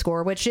did do the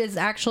score, which is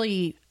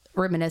actually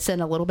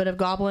reminiscent a little bit of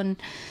Goblin.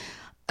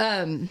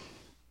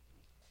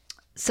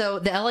 So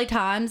the LA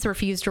Times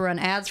refused to run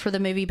ads for the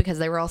movie because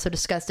they were also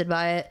disgusted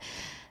by it.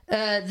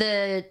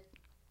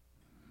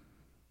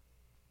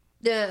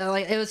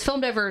 It was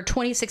filmed over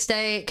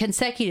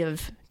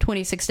consecutive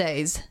 26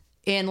 days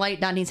in late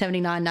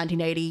 1979,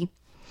 1980.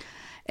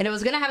 And it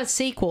was going to have a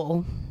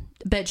sequel,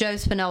 but Joe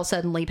Spinell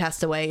suddenly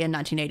passed away in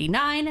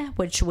 1989,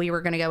 which we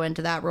were going to go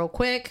into that real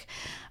quick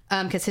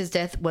because his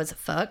death was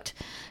fucked.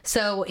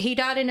 So he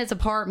died in his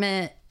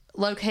apartment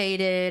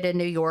located in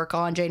New York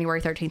on January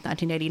 13th,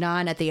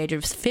 1989 at the age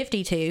of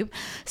 52.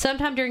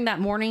 Sometime during that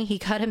morning, he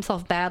cut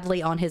himself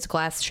badly on his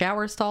glass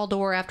shower stall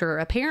door after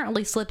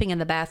apparently slipping in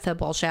the bathtub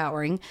while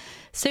showering.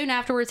 Soon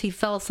afterwards, he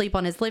fell asleep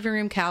on his living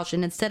room couch,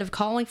 and instead of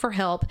calling for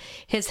help,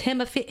 his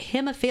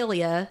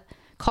hemophilia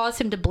caused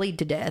him to bleed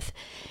to death.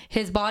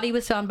 His body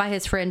was found by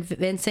his friend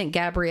Vincent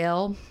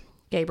Gabriel,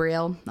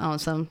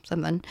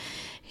 something.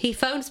 He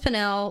phoned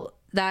Spinell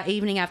that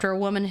evening after a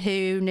woman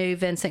who knew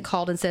Vincent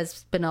called and said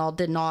Spinell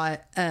did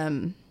not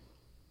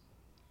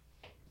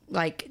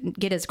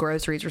get his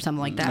groceries or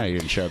something like that. No, he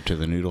didn't show up to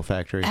the noodle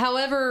factory.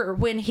 However,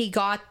 when he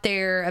got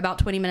there about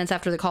 20 minutes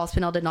after the call,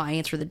 Spinell did not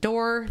answer the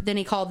door. Then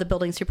he called the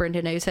building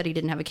superintendent, who said he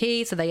didn't have a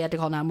key, so they had to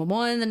call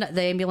 911.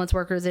 The ambulance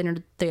workers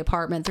entered the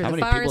apartment through the fire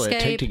escape. How many people did it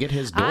take to get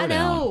his door down? I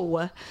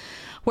know.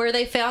 Where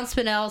they found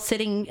Spinell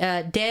sitting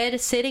dead,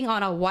 sitting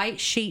on a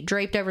white sheet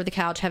draped over the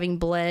couch, having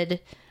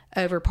bled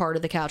over part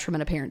of the couch from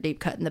an apparent deep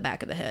cut in the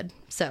back of the head.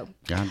 So,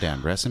 God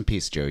damn. Rest in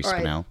peace, Joey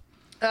Spinell.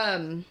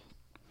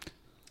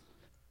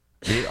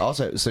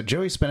 So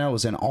Joey Spinell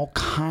was in all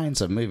kinds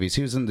of movies.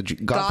 He was in the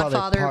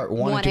Godfather Part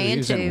 1 and 2. He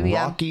was in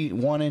Rocky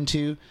 1 and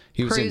 2.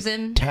 He was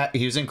Cruising.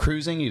 He was in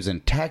Cruising. He was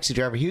in Taxi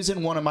Driver. He was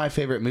in one of my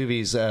favorite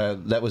movies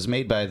that was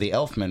made by the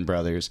Elfman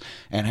brothers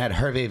and had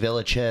Hervé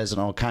Villechaize and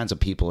all kinds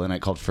of people in it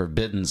called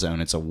Forbidden Zone.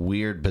 It's a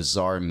weird,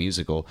 bizarre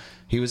musical.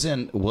 He was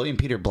in William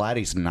Peter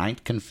Blatty's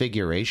Ninth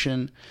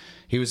Configuration.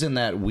 He was in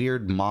that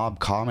weird mob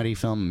comedy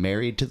film,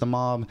 Married to the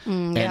Mob.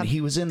 And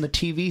he was in the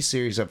TV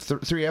series of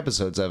 3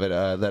 episodes of it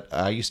that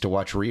I used to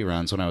watch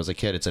reruns when I was a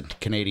kid. It's a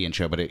Canadian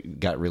show, but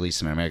it got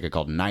released in America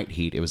called Night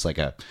Heat. It was like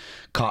a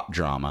cop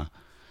drama.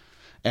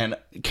 And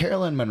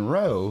Carolyn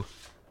Monroe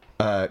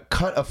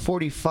cut a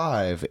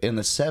 45 in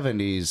the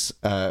 70s.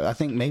 I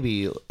think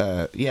maybe,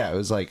 it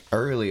was like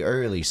early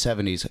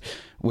 70s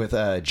with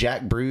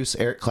Jack Bruce,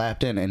 Eric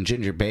Clapton, and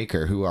Ginger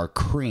Baker, who are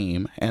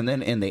Cream. And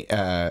then in the,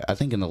 I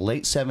think in the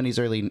late 70s,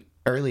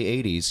 early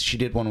 80s, she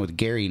did one with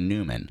Gary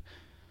Newman.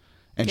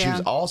 And she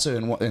was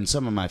also in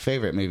some of my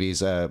favorite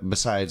movies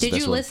besides Did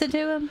this you one. listen to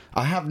him?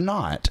 I have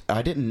not.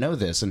 I didn't know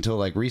this until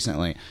like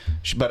recently.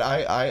 But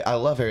I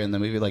love her in the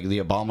movie like The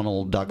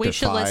Abominable Dr. Phibes. We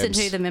should listen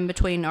to them in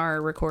between our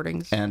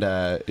recordings. And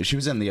she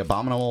was in The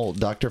Abominable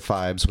Dr.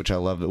 Phibes, which I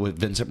love, with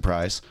Vincent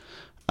Price.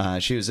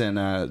 She was in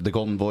The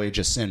Golden Voyage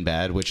of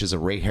Sinbad, which is a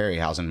Ray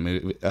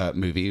Harryhausen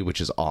movie,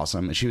 which is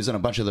awesome. And she was in a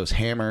bunch of those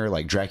Hammer,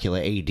 like Dracula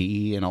AD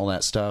and all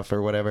that stuff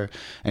or whatever.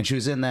 And she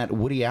was in that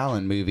Woody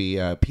Allen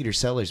movie, Peter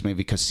Sellers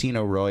movie,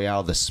 Casino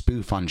Royale, the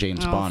spoof on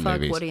James Bond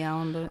movies. Woody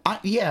Allen.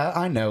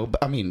 I know.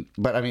 But I mean,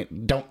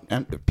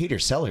 Peter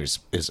Sellers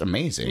is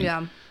amazing.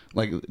 Yeah.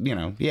 Like,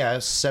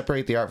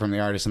 separate the art from the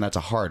artist, and that's a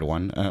hard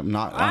one. I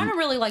don't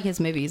really like his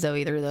movies though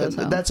either. Though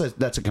so.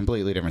 That's a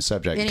completely different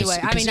subject. Anyway,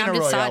 Casino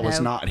Royale was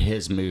not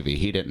his movie.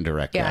 He didn't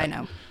direct that. Yeah, I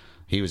know.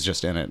 He was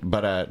just in it.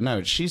 But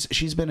no,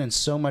 she's been in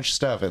so much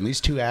stuff, and these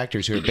 2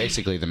 actors who are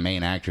basically the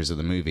main actors of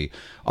the movie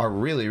are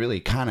really, really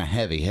kind of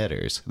heavy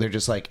hitters. They're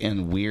just like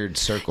in weird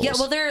circles. Yeah,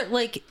 well,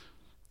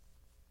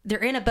 they're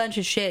in a bunch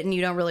of shit and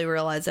you don't really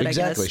realize it.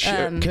 Exactly.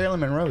 I guess. Carolyn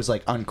Monroe is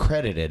like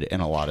uncredited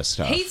in a lot of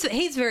stuff.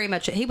 He's very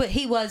much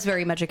he was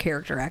very much a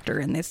character actor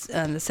in this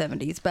the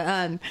 70s.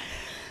 But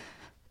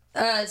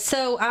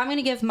so I'm going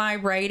to give my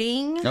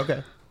rating.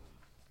 Okay.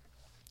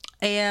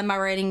 And my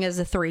rating is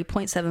a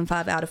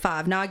 3.75 out of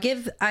 5. Now I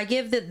give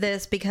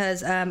this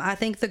because I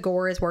think the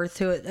gore is worth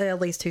to it at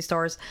least 2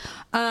 stars.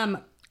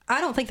 I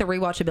don't think the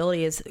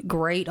rewatchability is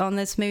great on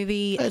this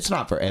movie. It's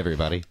not for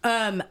everybody.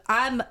 I'm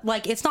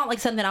like, it's not like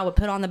something I would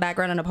put on the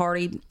background in a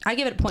party. I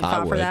give it a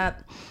 0.5 for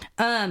that.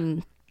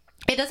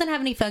 It doesn't have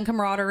any fun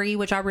camaraderie,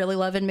 which I really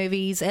love in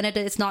movies, and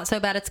it's not so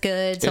bad it's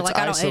good. So it's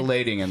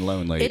isolating and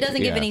lonely. It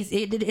doesn't give any.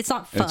 It's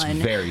not fun. It's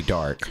very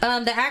dark.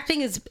 The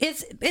acting is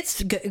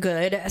it's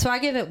good. So I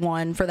give it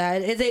 1 for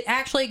that. Is it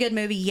actually a good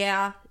movie?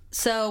 Yeah.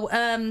 So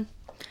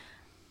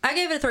I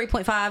gave it a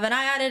 3.5, and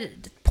I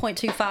added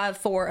 0.25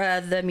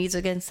 for the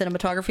music and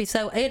cinematography,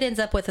 so it ends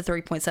up with a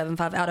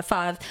 3.75 out of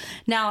 5.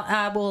 Now,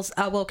 I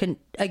will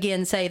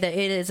again say that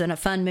it isn't a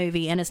fun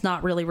movie, and it's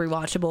not really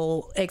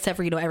rewatchable, except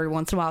for every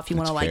once in a while if you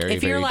want to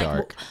if you're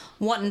like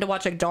wanting to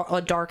watch a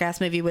dark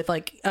ass movie with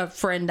like a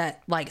friend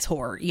that likes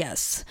horror,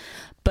 yes.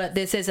 But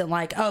this isn't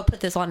like, put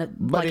this on in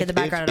the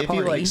background at a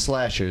party. If you like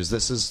slashers,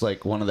 this is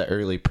like one of the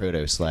early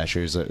proto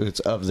slashers. It's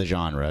of the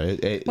genre.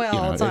 It's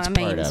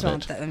part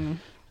of it.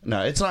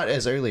 No, it's not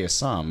as early as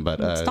some, but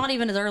it's not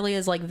even as early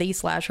as like The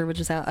Slasher, which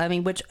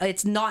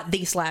it's not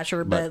The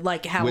Slasher, but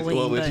like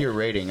Halloween. With your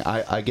rating,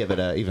 I give it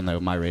even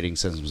though my rating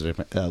system is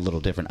a little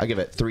different, I give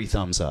it 3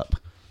 thumbs up.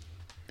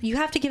 You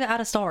have to give it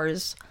out of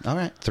stars. All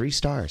right, 3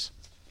 stars.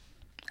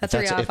 That's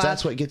 3 out of 5. If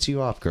that's what gets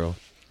you off, girl.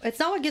 It's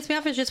not what gets me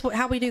off. It's just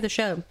how we do the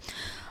show.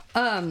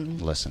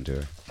 Listen to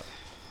her.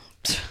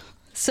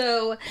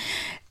 So,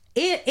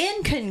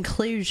 in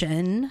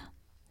conclusion,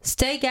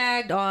 stay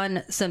gagged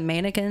on some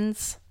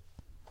mannequins.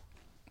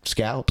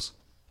 Scalps.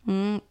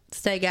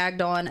 Stay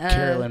gagged on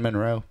Carolyn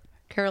Monroe.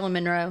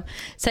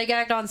 Stay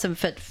gagged on some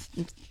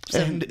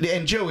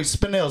And Joey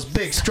Spinell's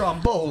big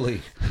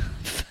Stromboli.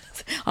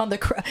 on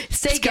the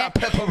It's got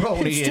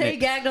pepperoni in stay it.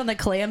 gagged on the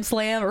Clam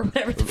Slam or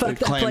whatever the fuck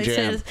that Clam place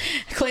Jam. is.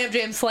 Clam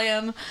Jam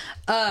Slam.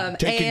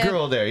 Take your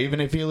girl there,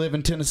 even if you live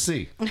in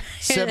Tennessee.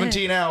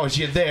 17 hours,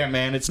 you're there,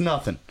 man. It's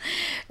nothing.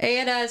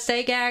 And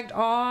stay gagged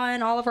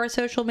on all of our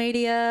social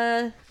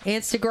media,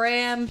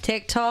 Instagram,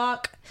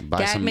 TikTok.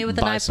 Buy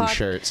some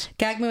shirts.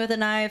 Gag Me With a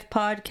Knife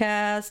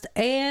podcast,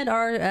 and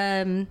our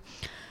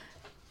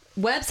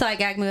website,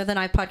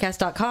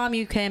 gagmewithaknifepodcast.com.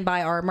 You can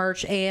buy our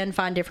merch and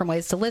find different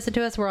ways to listen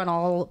to us. We're on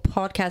all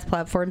podcast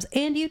platforms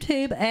and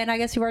YouTube, and I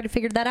guess you've already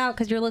figured that out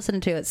because you're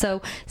listening to it.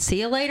 So see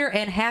you later,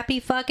 and happy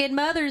fucking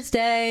Mother's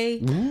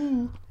Day.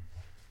 Ooh.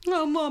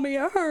 Oh, Mommy,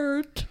 I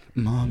hurt.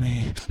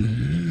 Mommy.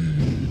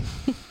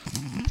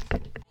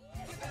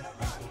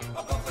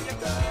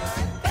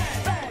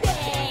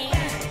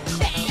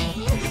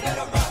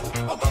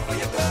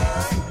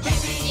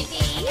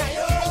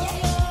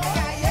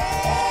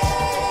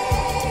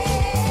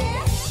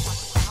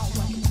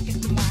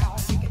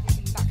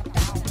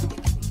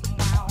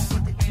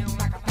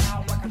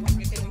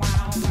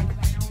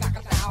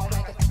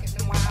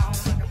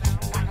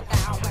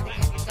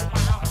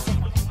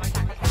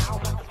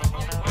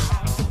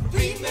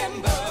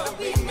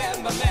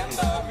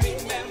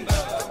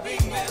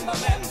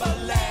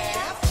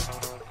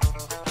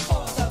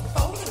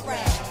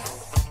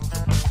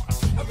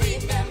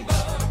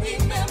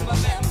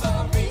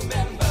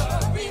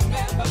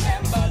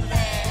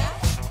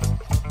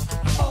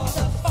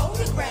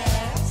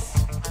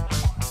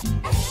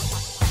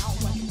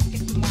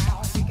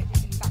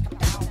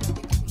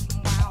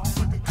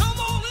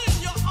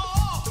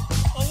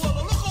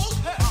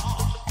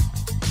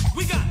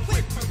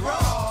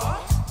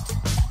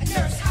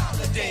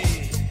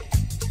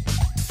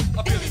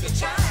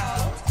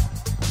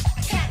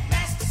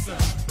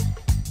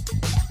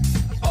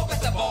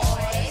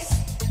 Boys,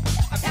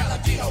 a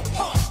Palladino